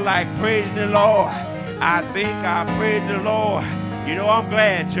feel like praising the Lord. I think I praise the Lord. You know, I'm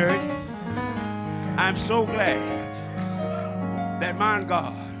glad, church. I'm so glad that my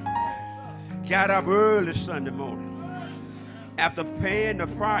God got up early Sunday morning after paying the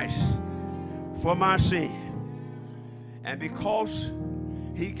price for my sin. And because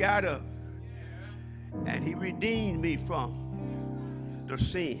he got up and he redeemed me from the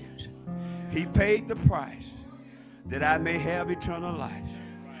sins, he paid the price that I may have eternal life.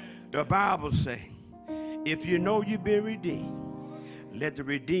 The Bible says, if you know you've been redeemed, let the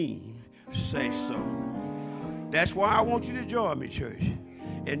redeemed say so. That's why I want you to join me, church,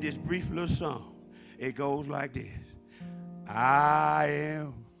 in this brief little song. It goes like this. I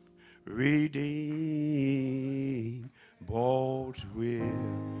am redeemed, bought with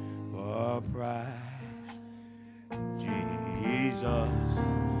a price. Jesus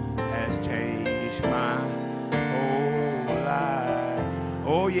has changed my whole life.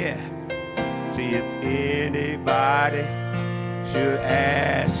 Oh, yeah. See, if anybody should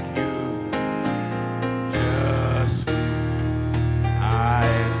ask you just who I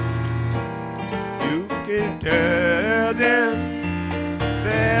am, you can tell them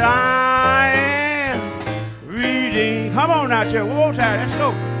that I am reading. Come on now, church. One more time. Let's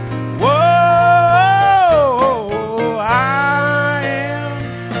go. Whoa, I am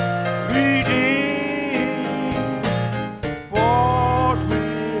reading, bought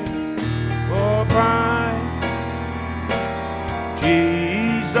with for pride.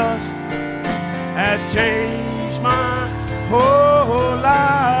 Jesus has changed my whole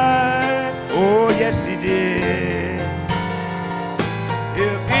life. Oh, yes, he did.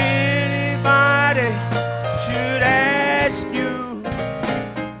 If anybody should ask you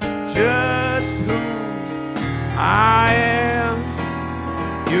just who I am,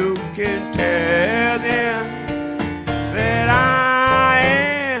 you can tell them that I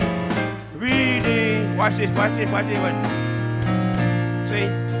am reading. Watch this, watch this, watch this. Watch this. See,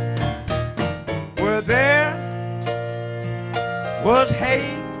 where there was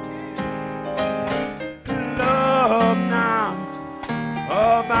hate, love now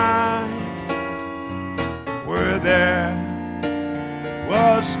abides. Where there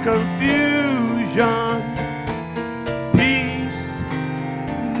was confusion, peace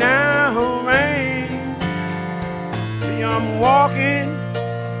now reigns. See, I'm walking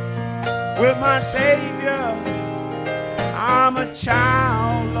with my Savior. I'm a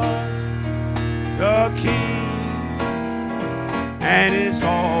child of the King, and it's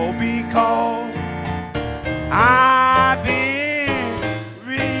all because I've been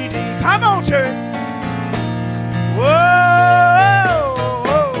reading. Come on, church. Whoa,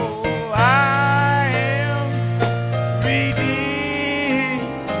 I am reading,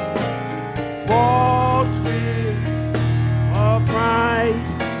 walks with a price.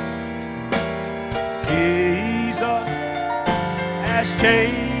 Jesus has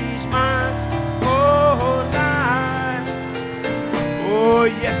changed my whole life. Oh,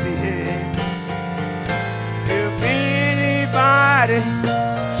 yes, he has. If anybody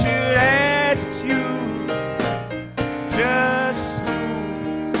should ask you just who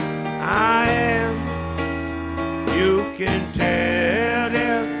I am, you can tell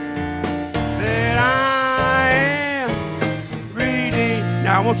them that I am reading.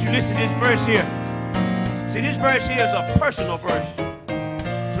 Now, I want you to listen to this verse here. See, this verse here is a personal verse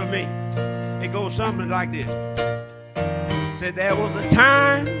to me. It goes something like this. It said, there was a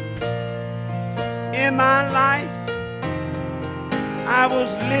time in my life I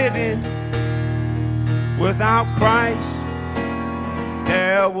was living without Christ.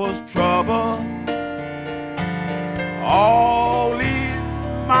 There was trouble all in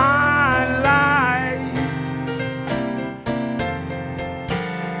my life.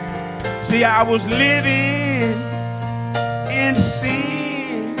 See, I was living in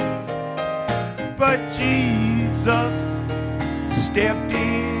sin, but Jesus stepped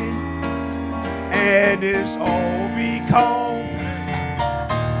in, and it's all because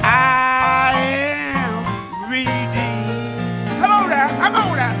I am redeemed. Come on now, come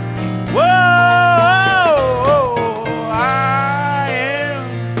on now. Whoa, I am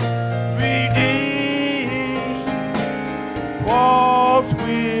redeemed, walked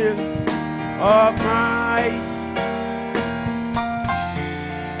with upright.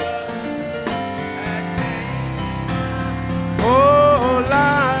 Oh,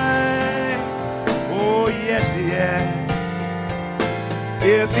 life. Oh, yes, yes.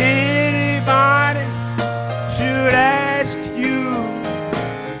 If anybody should ask you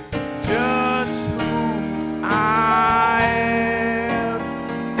just who I am,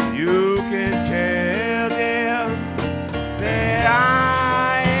 you can tell them that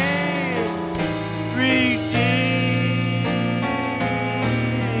I am redeemed.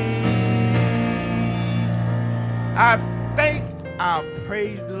 I think I'll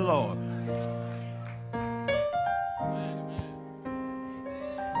praise the Lord.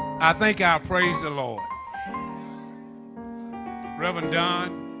 I think I'll praise the Lord. Reverend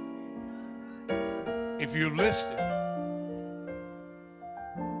Don, if you're listening,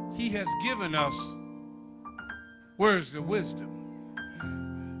 he has given us words of wisdom.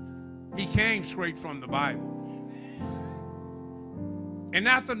 He came straight from the Bible. And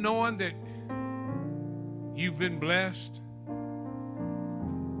after knowing that you've been blessed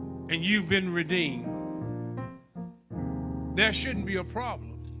and you've been redeemed, there shouldn't be a problem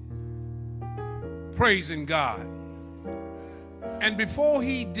praising God. And before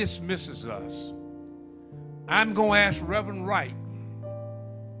he dismisses us, I'm going to ask Reverend Wright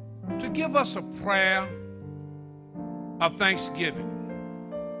to give us a prayer of thanksgiving.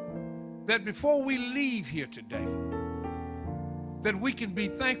 that before we leave here today, that we can be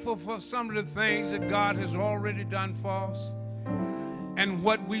thankful for some of the things that God has already done for us and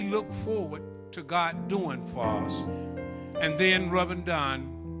what we look forward to God doing for us. And then Reverend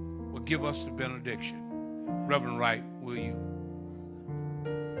Don will give us the benediction. Reverend Wright, will you?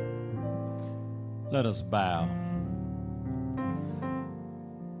 Let us bow.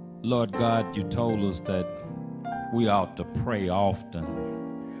 Lord God, you told us that we ought to pray often.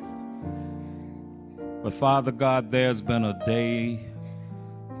 But Father God, there's been a day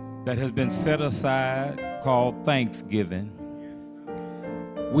that has been set aside called Thanksgiving.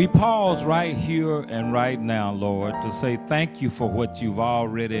 We pause right here and right now, Lord, to say thank you for what you've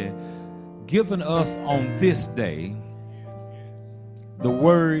already given us on this day. The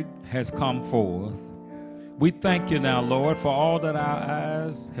word has come forth. We thank you now, Lord, for all that our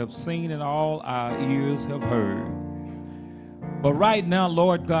eyes have seen and all our ears have heard. But right now,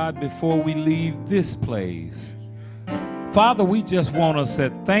 Lord God, before we leave this place, Father, we just want to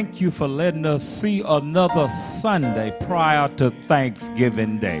say thank you for letting us see another Sunday prior to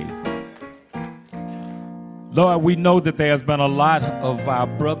Thanksgiving Day. Lord, we know that there's been a lot of our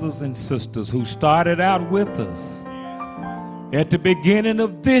brothers and sisters who started out with us at the beginning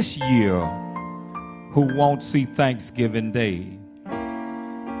of this year who won't see Thanksgiving Day.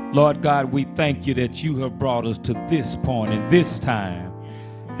 Lord God, we thank you that you have brought us to this point and this time.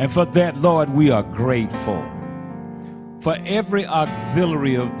 And for that, Lord, we are grateful. For every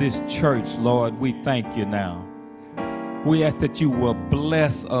auxiliary of this church, Lord, we thank you now. We ask that you will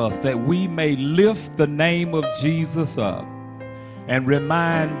bless us, that we may lift the name of Jesus up and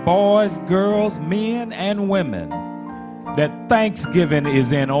remind boys, girls, men, and women that Thanksgiving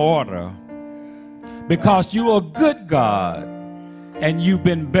is in order because you are a good God and you've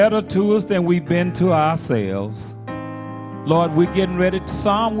been better to us than we've been to ourselves. Lord, we're getting ready.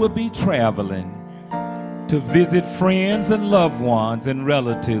 Some will be traveling to visit friends and loved ones and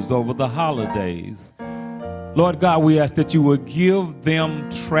relatives over the holidays. Lord God, we ask that you will give them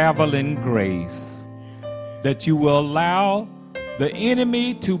traveling grace, that you will allow the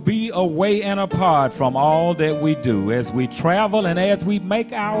enemy to be away and apart from all that we do as we travel and as we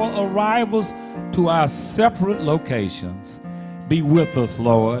make our arrivals to our separate locations. Be with us,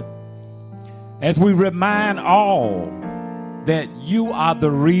 Lord, as we remind all that you are the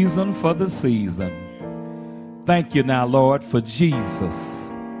reason for the season. Thank you now, Lord, for Jesus.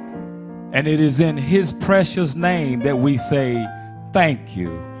 And it is in his precious name that we say thank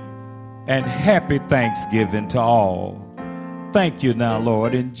you and happy Thanksgiving to all. Thank you now,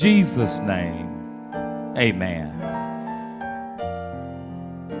 Lord, in Jesus' name. Amen.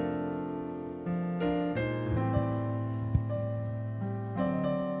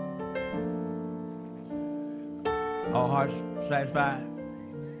 All hearts satisfied?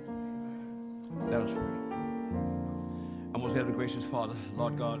 Let us pray. Our most heavenly gracious Father,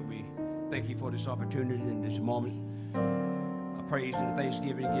 Lord God, we thank you for this opportunity and this moment of praise and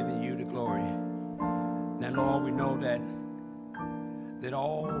thanksgiving, giving you the glory. Now, Lord, we know that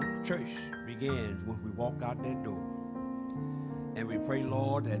all church begins when we walk out that door. And we pray,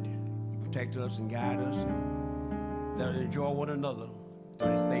 Lord, that you protect us and guide us and let us enjoy one another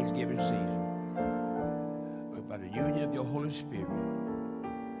during this Thanksgiving season. By the union of your Holy Spirit,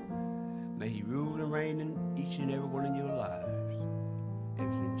 may he rule and reign in each and every one of your lives.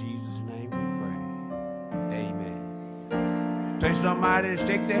 It's in Jesus' name we pray. Amen. Take somebody and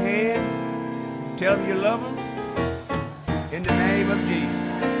shake their hand. Tell them you love them. In the name of Jesus.